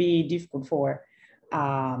it can be difficult for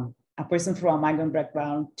a person from a migrant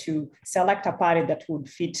background to select a party that would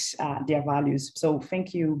fit their values. So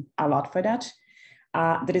thank you a lot for that.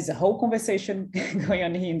 There is a whole conversation going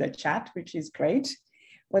on here in the chat, which is great.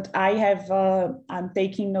 But I'm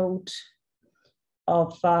taking note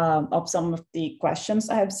of some of the questions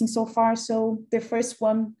I have seen so far. So the first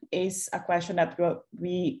one is a question that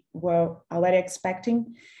we were already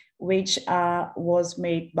expecting, which was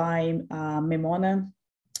made by Memona,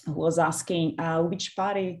 who was asking which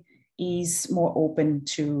party is more open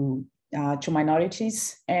to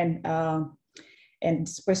minorities, and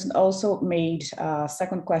this person also made a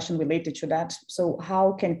second question related to that. So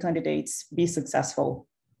how can candidates be successful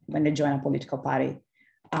when they join a political party?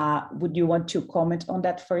 Would you want to comment on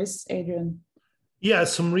that first, Adrian? Yeah,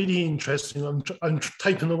 some really interesting. I'm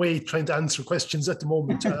typing away trying to answer questions at the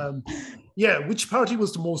moment. Yeah, which party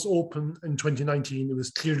was the most open in 2019? It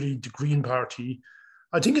was clearly the Green Party.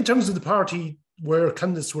 I think in terms of the party where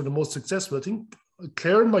candidates were the most successful, I think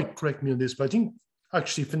Claire might correct me on this, but I think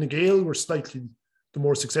actually Fine Gael were slightly the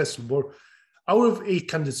more successful. But out of 8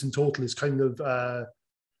 candidates in total is kind of,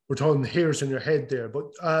 we're talking hairs in your head there.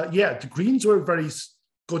 But yeah, the Greens were very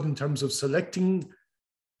good in terms of selecting.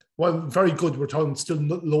 Well, very good. We're talking still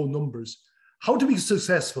low numbers. How to be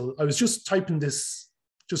successful? I was just typing this,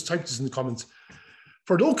 type this in the comments.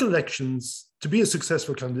 For local elections, to be a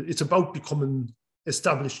successful candidate, it's about becoming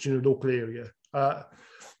established in your local area.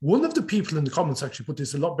 One of the people in the comments actually put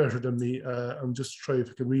this a lot better than me. I'm just trying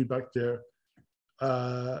if I can read back there.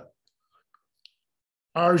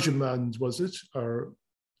 Arjumand, was it? Or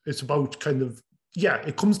it's about kind of, yeah,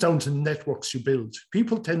 it comes down to networks you build.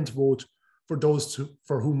 People tend to vote for those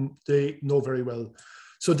for whom they know very well.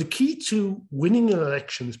 So the key to winning an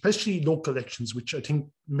election, especially local elections, which I think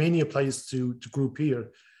mainly applies to the group here,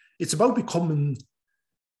 it's about becoming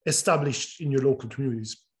established in your local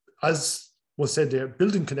communities. As was said there,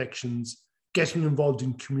 building connections, getting involved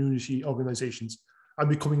in community organizations, and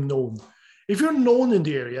becoming known. If you're known in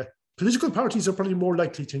the area, political parties are probably more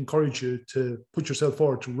likely to encourage you to put yourself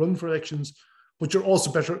forward to run for elections, but you're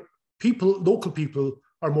also better, local people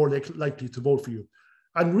are more likely to vote for you.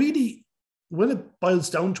 And really, when it boils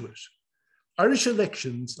down to it, Irish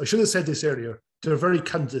elections, I should have said this earlier, they're very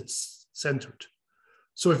candidate-centred.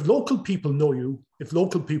 So if local people know you, if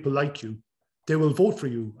local people like you, they will vote for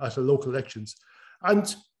you at the local elections.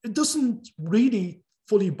 And it doesn't really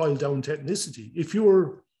fully boil down to ethnicity. If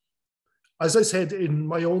you're, as I said in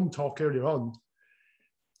my own talk earlier on,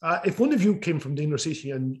 if one of you came from the inner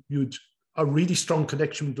city and you'd a really strong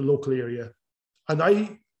connection with the local area, and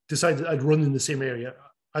I decided I'd run in the same area,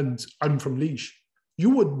 and I'm from Laois,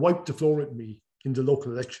 you would wipe the floor with me in the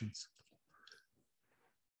local elections.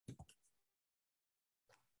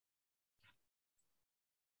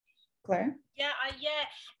 Claire?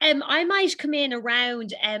 I might come in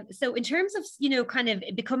around. So in terms of, kind of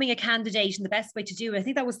becoming a candidate and the best way to do it, I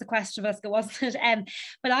think that was the question, Valesca, wasn't it?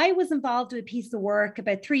 But I was involved with a piece of work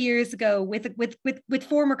about 3 years ago with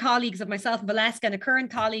former colleagues of myself and Valesca and a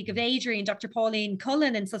current colleague of Adrian, Dr. Pauline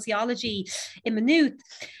Cullen in sociology in Maynooth.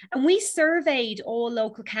 And we surveyed all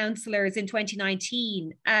local councillors in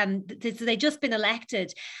 2019. So they'd just been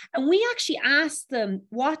elected. And we actually asked them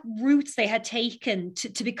what routes they had taken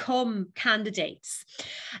to become candidates.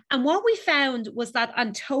 And what we found was that, I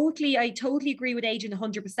totally agree with Adrian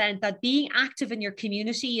 100%, that being active in your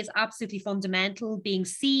community is absolutely fundamental. Being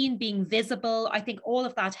seen, being visible, I think all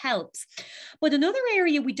of that helps. But another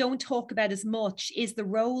area we don't talk about as much is the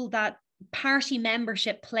role that party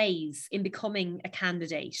membership plays in becoming a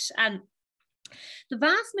candidate. And the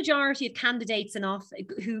vast majority of candidates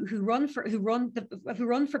who run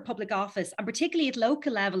for public office, and particularly at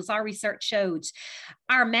local levels, our research showed,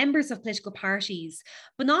 are members of political parties.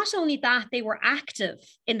 But not only that, they were active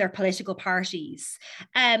in their political parties.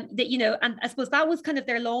 And I suppose that was kind of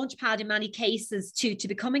their launch pad in many cases to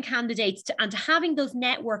becoming candidates and to having those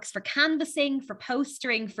networks for canvassing, for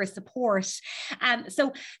postering, for support.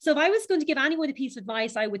 So if I was going to give anyone a piece of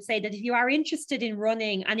advice, I would say that if you are interested in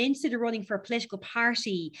running for a political party,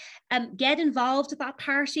 get involved with that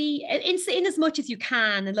party in as much as you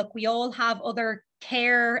can. And look, we all have other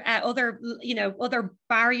other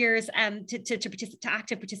barriers to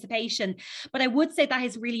active participation. But I would say that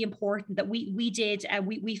is really important that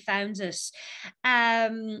we found it.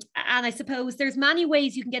 And I suppose there's many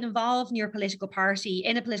ways you can get involved in a political party.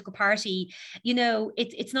 It's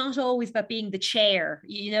not always about being the chair,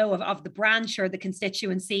 of the branch or the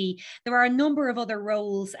constituency. There are a number of other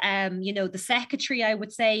roles. The secretary, I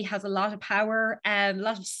would say, has a lot of power, a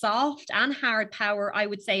lot of soft and hard power, I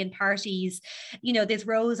would say, in parties. There's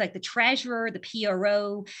roles like the treasurer, the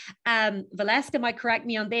PRO. Valesca might correct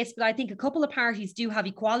me on this, but I think a couple of parties do have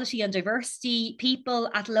equality and diversity people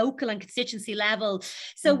at local and constituency level.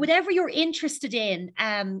 So whatever you're interested in,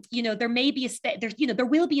 there may be there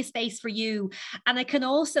will be a space for you. And I can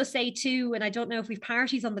also say too, and I don't know if we've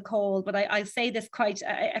parties on the call, but I say this quite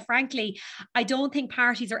frankly, I don't think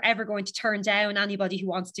parties are ever going to turn down anybody who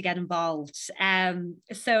wants to get involved.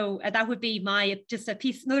 So that would be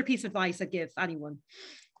another piece of advice I'd give anyone.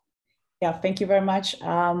 Yeah, thank you very much.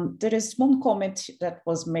 There is one comment that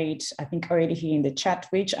was made, I think, already here in the chat,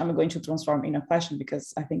 which I'm going to transform in a question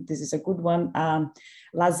because I think this is a good one.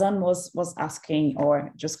 Lazan was asking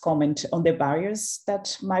or just comment on the barriers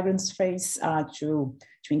that migrants face to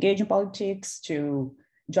engage in politics, to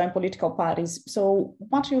join political parties. So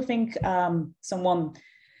what do you think someone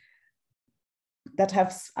that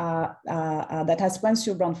has plans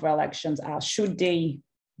to run for elections, should they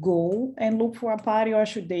go and look for a party, or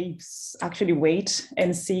should they actually wait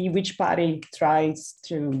and see which party tries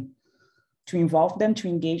to involve them, to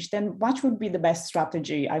engage them? What would be the best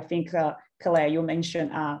strategy? I think, Claire, you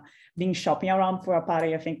mentioned being shopping around for a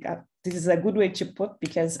party. I think this is a good way to put,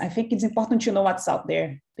 because I think it's important to know what's out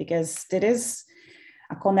there, because there is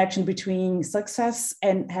a connection between success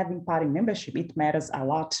and having party membership. It matters a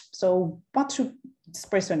lot. So what should this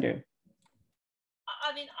person do?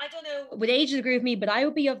 I mean, I don't know, would Adrian agree with me, but I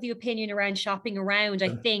would be of the opinion around shopping around. I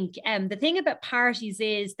think the thing about parties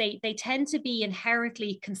is they tend to be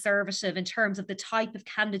inherently conservative in terms of the type of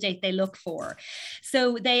candidate they look for.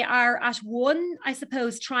 So they are at one, I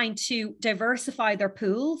suppose, trying to diversify their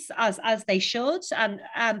pools as they should.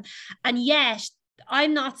 And yet,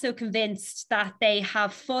 I'm not so convinced that they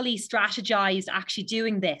have fully strategized actually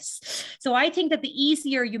doing this. So I think that the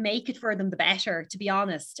easier you make it for them, the better, to be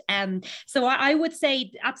honest. So I would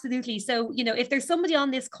say absolutely. So, you know, if there's somebody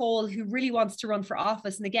on this call who really wants to run for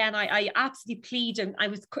office, and again, I absolutely plead and I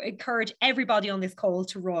would encourage everybody on this call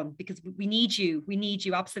to run, because we need you. We need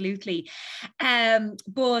you, absolutely.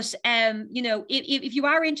 But you know, if you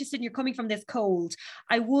are interested and you're coming from this cold,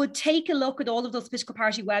 I would take a look at all of those political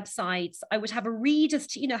party websites. I would have a read,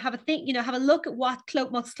 just, you know, have a think, you know, have a look at what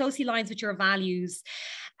most closely aligns with your values.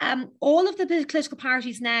 All of the political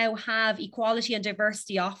parties now have equality and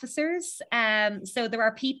diversity officers. So there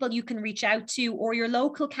are people you can reach out to, or your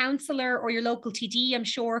local councillor or your local TD, I'm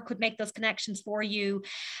sure, could make those connections for you.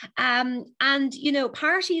 And, you know,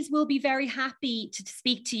 parties will be very happy to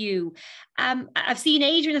speak to you. I've seen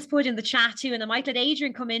Adrian has put in the chat too, and I might let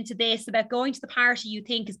Adrian come into this about going to the party you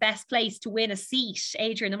think is best placed to win a seat.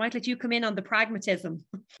 Adrian, I might let you come in on the pragmatism.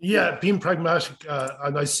 Yeah, being pragmatic.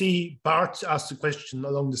 And I see Bart asked the question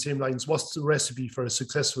along the same lines: what's the recipe for a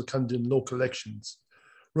successful candidate in local elections?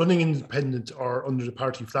 Running independent or under the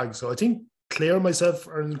party flag. So I think Claire and myself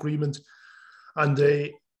are in agreement. And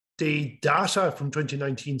the data from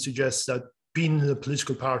 2019 suggests that being in a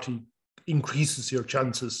political party increases your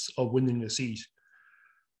chances of winning a seat.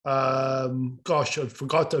 Gosh, I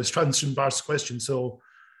forgot I was answering Bart's question. So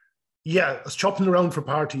yeah, shopping around for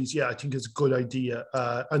parties, yeah, I think it's a good idea.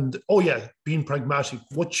 And oh yeah, being pragmatic,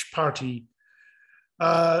 which party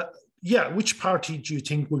do you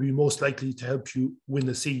think would be most likely to help you win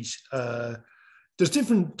a seat?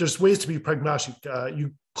 There's ways to be pragmatic.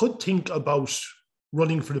 You could think about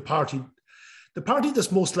running for the party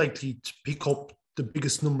that's most likely to pick up the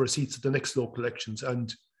biggest number of seats at the next local elections.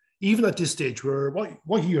 And even at this stage,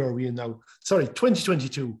 what year are we in now? Sorry,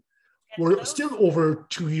 2022. We're still over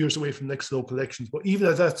 2 years away from next local elections. But even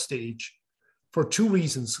at that stage, for two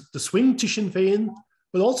reasons: the swing to Sinn Féin,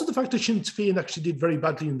 but also the fact that Sinn Féin actually did very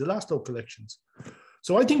badly in the last local elections.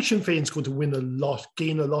 So I think Sinn Féin is going to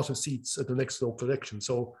gain a lot of seats at the next local election.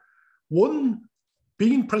 So one,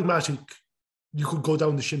 being pragmatic, you could go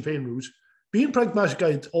down the Sinn Féin route. Being pragmatic,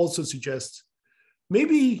 I'd also suggest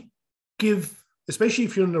maybe give, especially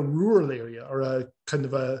if you're in a rural area or a kind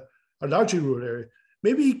of a largely rural area,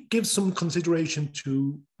 maybe give some consideration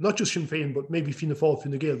to not just Sinn Féin, but maybe Fianna Fáil,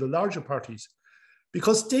 Fine Gael, the larger parties,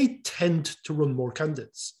 because they tend to run more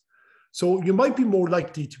candidates. So you might be more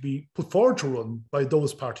likely to be put forward to run by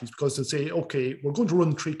those parties, because they say, okay, we're going to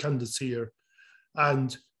run 3 candidates here.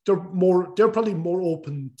 And they're probably more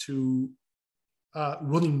open to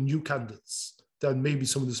running new candidates than maybe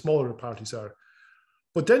some of the smaller parties are.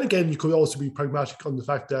 But then again, you could also be pragmatic on the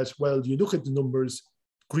fact that, well, you look at the numbers,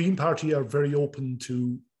 Green Party are very open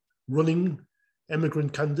to running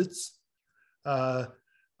immigrant candidates.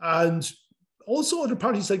 And also other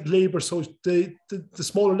parties like Labour, so the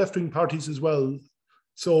smaller left-wing parties as well.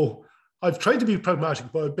 So I've tried to be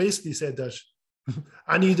pragmatic, but I basically said that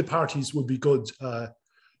any of the parties would be good.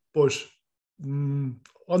 But on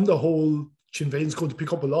the whole, Sinn Féin's going to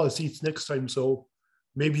pick up a lot of seats next time. So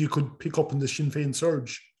maybe you could pick up in the Sinn Féin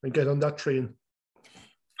surge and get on that train.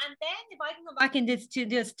 And then if I can go back in this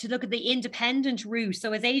to look at the independent route.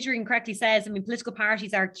 So as Adrian correctly says, I mean, political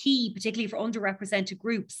parties are key, particularly for underrepresented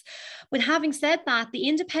groups. But having said that, the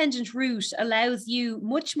independent route allows you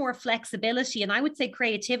much more flexibility and I would say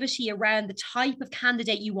creativity around the type of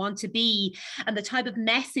candidate you want to be and the type of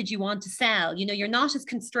message you want to sell. You know, you're not as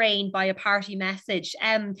constrained by a party message.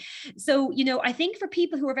 So, you know, I think for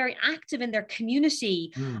people who are very active in their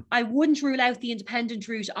community, I wouldn't rule out the independent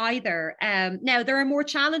route either. Now, there are more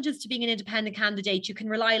challenges challenges to being an independent candidate. You can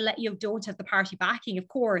rely, you don't have the party backing, of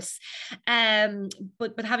course.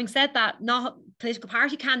 But having said that, not political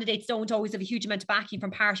party candidates don't always have a huge amount of backing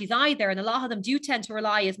from parties either. And a lot of them do tend to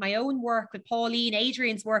rely, as my own work with Pauline,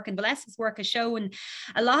 Adrian's work and Valesca's work has shown,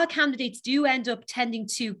 a lot of candidates do end up tending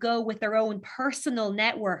to go with their own personal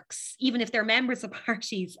networks, even if they're members of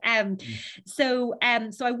parties. So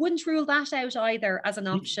I wouldn't rule that out either as an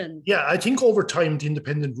option. Yeah, I think over time the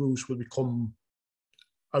independent route will become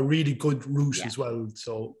a really good route as well.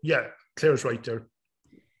 So yeah, Claire's right there.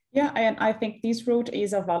 Yeah, and I think this route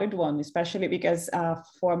is a valid one, especially because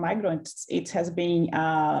for migrants, it has been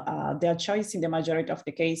their choice in the majority of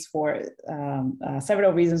the case for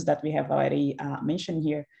several reasons that we have already mentioned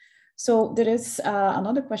here. So there is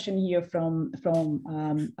another question here from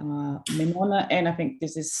Mimona, and I think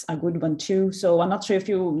this is a good one too. So I'm not sure if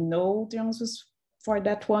you know the answers for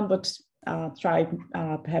that one, but try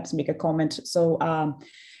perhaps make a comment. So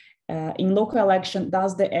in local election,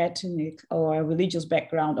 does the ethnic or religious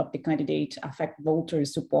background of the candidate affect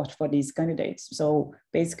voters' support for these candidates? So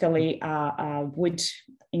basically,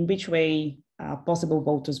 in which way possible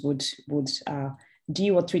voters would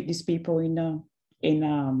deal or treat these people in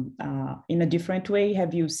a different way?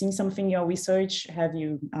 Have you seen something in your research? Have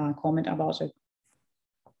you comment about it?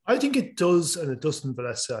 I think it does and it doesn't,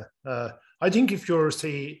 Valesca. I think if you're,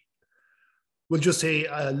 say, we'll just say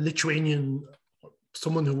a Lithuanian,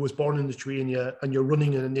 someone who was born in Lithuania, and you're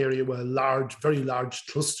running in an area with a very large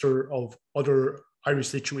cluster of other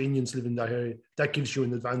Irish Lithuanians living in that area, that gives you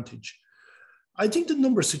an advantage. I think the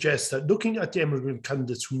numbers suggest that looking at the immigrant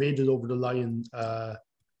candidates who made it over the line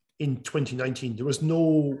in 2019, there was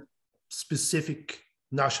no specific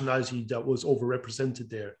nationality that was overrepresented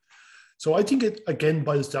there. So I think it again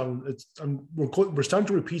boils down, we're starting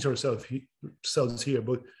to repeat ourselves here,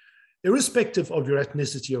 but irrespective of your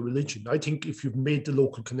ethnicity or religion, I think if you've made the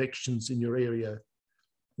local connections in your area,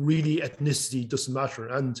 really ethnicity doesn't matter.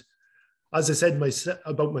 And as I said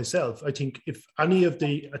about myself, I think if any of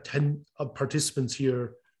the participants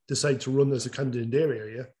here decide to run as a candidate in their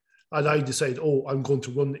area, and I decide, oh, I'm going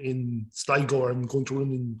to run in Sligo, I'm going to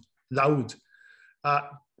run in Louth,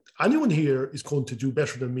 anyone here is going to do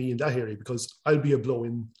better than me in that area because I'll be a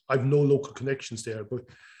blow-in. I've no local connections there. But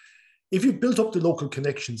if you built up the local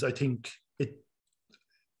connections, I think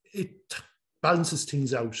it balances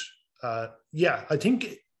things out. Yeah, I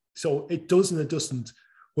think so. It does and it doesn't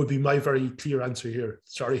would be my very clear answer here.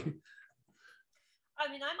 Sorry.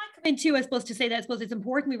 I mean, I might come in too, I suppose, to say that I suppose it's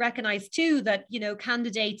important we recognise too that, you know,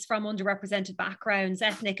 candidates from underrepresented backgrounds,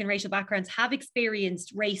 ethnic and racial backgrounds, have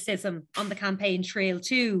experienced racism on the campaign trail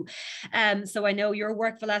too. So I know your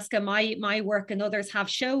work, Valesca, my work and others have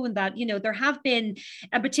shown that, you know, there have been,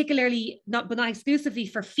 and particularly but not exclusively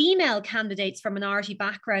for female candidates from minority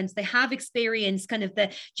backgrounds, they have experienced kind of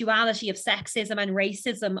the duality of sexism and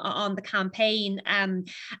racism on the campaign. And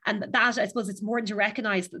that, I suppose, it's important to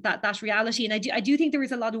recognise that reality. And I do think there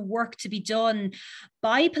is a lot of work to be done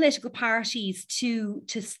by political parties to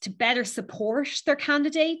better support their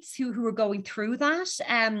candidates who are going through that.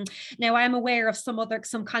 Now I am aware of some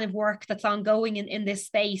kind of work that's ongoing in this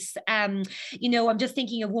space. You know, I'm just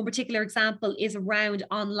thinking of one particular example is around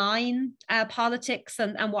online politics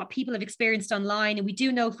and what people have experienced online. And we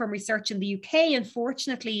do know from research in the UK,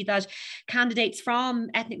 unfortunately, that candidates from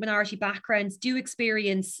ethnic minority backgrounds do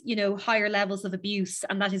experience, you know, higher levels of abuse,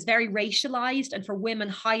 and that is very racialized, and for women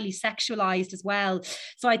highly sexualized as well.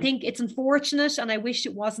 So I think it's unfortunate, and I wish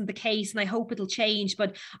it wasn't the case, and I hope it'll change,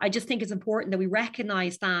 but I just think it's important that we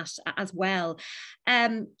recognize that as well.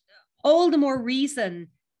 All the more reason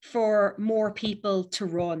for more people to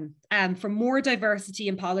run, for more diversity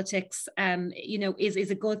in politics, you know, is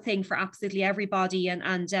a good thing for absolutely everybody,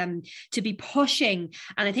 and to be pushing.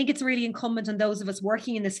 And I think it's really incumbent on those of us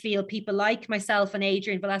working in this field, people like myself and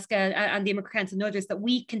Adrian, Valesca, and the Immigrant and others, that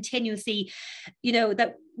we continuously, you know,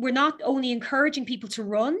 that we're not only encouraging people to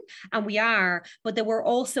run, and we are, but that we're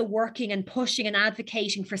also working and pushing and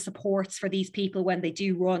advocating for supports for these people when they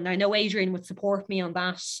do run. I know Adrian would support me on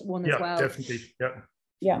that one as well. Yeah, definitely. Yeah.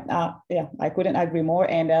 Yeah, I couldn't agree more.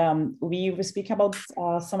 And we will speak about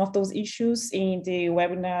some of those issues in the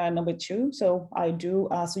webinar number 2. So I do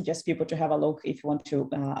suggest people to have a look if you want to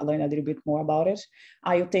learn a little bit more about it.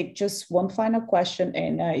 I'll take just one final question,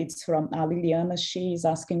 and it's from Liliana. She is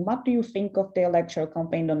asking, what do you think of the electoral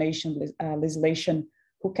campaign donation legislation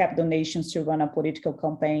who kept donations to run a political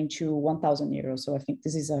campaign to 1,000 euros? So I think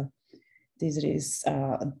this is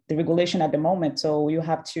the regulation at the moment. So you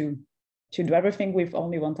have to do everything with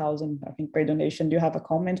only 1,000, I think, per donation. Do you have a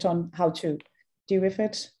comment on how to deal with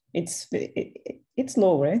it? It's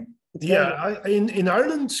low, right? It's in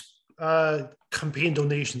Ireland, campaign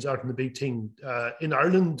donations aren't a big thing. In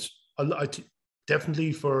Ireland, definitely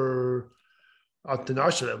at the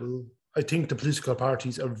national level, I think the political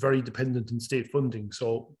parties are very dependent on state funding.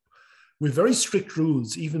 So with very strict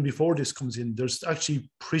rules, even before this comes in, there's actually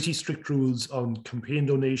pretty strict rules on campaign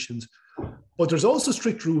donations, but there's also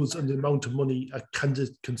strict rules on the amount of money a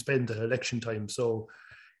candidate can spend at election time. So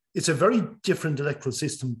it's a very different electoral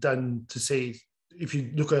system than, to say, if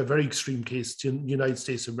you look at a very extreme case, the United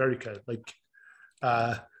States of America, like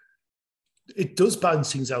it does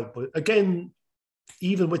balance things out. But again,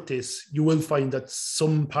 even with this, you will find that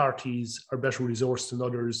some parties are better resourced than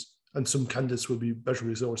others, and some candidates will be better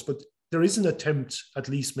resourced. But there is an attempt, at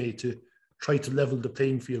least made, to try to level the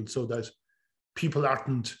playing field so that people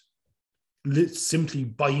aren't simply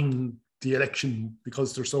buying the election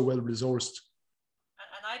because they're so well resourced.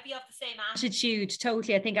 And I'd be of the same attitude,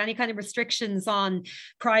 totally. I think any kind of restrictions on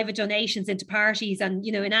private donations into parties and,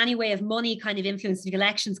 you know, in any way of money kind of influencing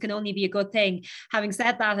elections can only be a good thing. Having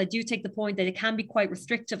said that, I do take the point that it can be quite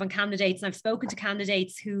restrictive on candidates. And I've spoken to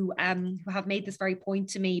candidates who have made this very point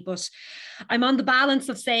to me, but I'm on the balance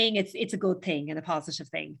of saying it's a good thing and a positive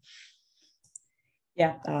thing.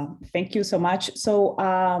 Yeah, thank you so much. So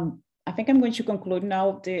I think I'm going to conclude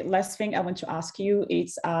now. The last thing I want to ask you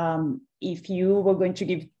is if you were going to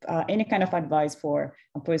give any kind of advice for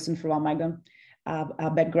a person from a migrant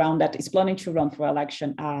background that is planning to run for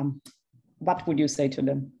election, what would you say to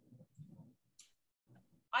them?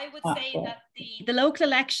 I would say that the local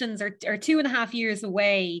elections are 2.5 years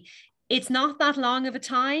away. It's not that long of a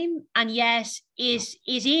time, and yet it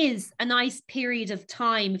is a nice period of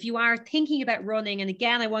time. If you are thinking about running, and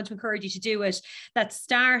again, I want to encourage you to do it, that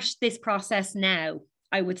start this process now,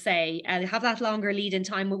 I would say, have that longer lead in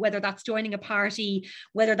time, whether that's joining a party,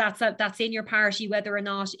 whether that's in your party, whether or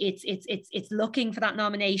not it's looking for that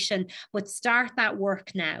nomination, but start that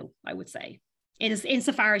work now, I would say,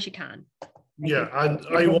 insofar as you can. Yeah, and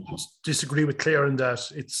I won't disagree with Claire in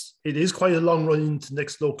that it is quite a long run into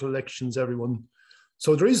next local elections, everyone.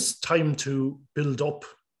 So there is time to build up,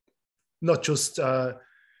 not just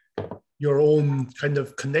your own kind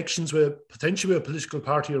of connections with potentially with a political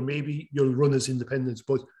party, or maybe you'll run as independents.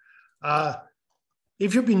 But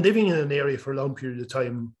if you've been living in an area for a long period of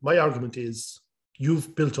time, my argument is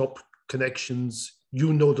you've built up connections,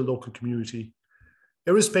 you know the local community.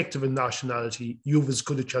 Irrespective of nationality, you have as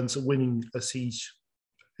good a chance of winning a seat,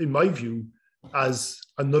 in my view, as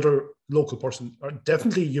another local person. Or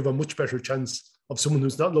definitely, you have a much better chance of someone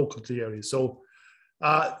who's not local to the area. So,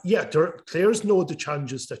 yeah, players know the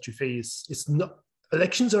challenges that you face.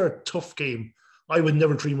 Elections are a tough game. I would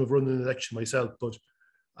never dream of running an election myself, but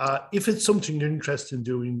if it's something you're interested in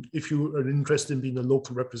doing, if you are interested in being a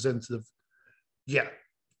local representative, yeah,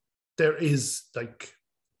 there is like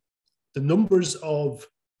the numbers of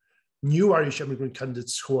new Irish immigrant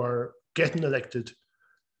candidates who are getting elected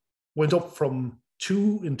went up from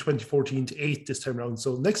 2 in 2014 to 8 this time around.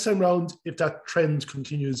 So next time around, if that trend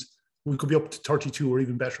continues, we could be up to 32 or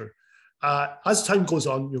even better. As time goes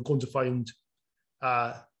on, you're going to find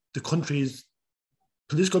the country's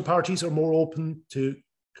political parties are more open to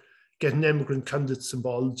getting immigrant candidates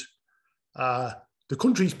involved. The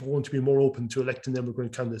country's going to be more open to electing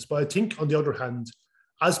immigrant candidates. But I think, on the other hand,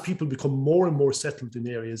 as people become more and more settled in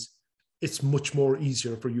areas, it's much more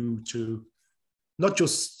easier for you to not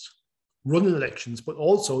just run in elections, but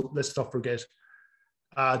also, let's not forget,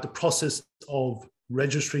 the process of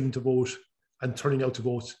registering to vote and turning out to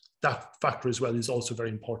vote. That factor as well is also very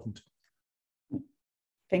important.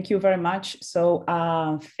 Thank you very much. So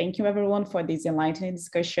thank you everyone for this enlightening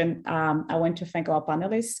discussion. I want to thank our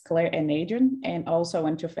panelists, Claire and Adrian, and also I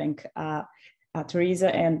want to thank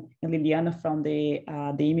Teresa and Liliana from the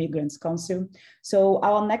Immigrants Council. So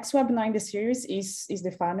our next webinar in the series is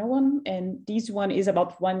the final one, and this one is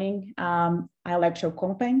about running an electoral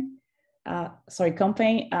campaign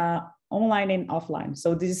online and offline.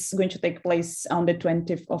 So this is going to take place on the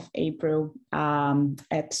 20th of April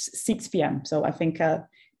at 6 p.m. So I think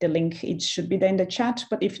the link, it should be there in the chat,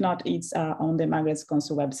 but if not, it's on the Immigrants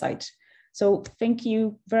Council website. So thank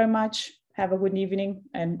you very much. Have a good evening,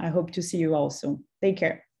 and I hope to see you all soon. Take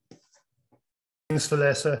care. Thanks,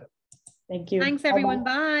 Valesca. Thank you. Thanks, everyone.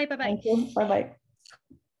 Bye. Bye-bye. Thank you. Bye-bye.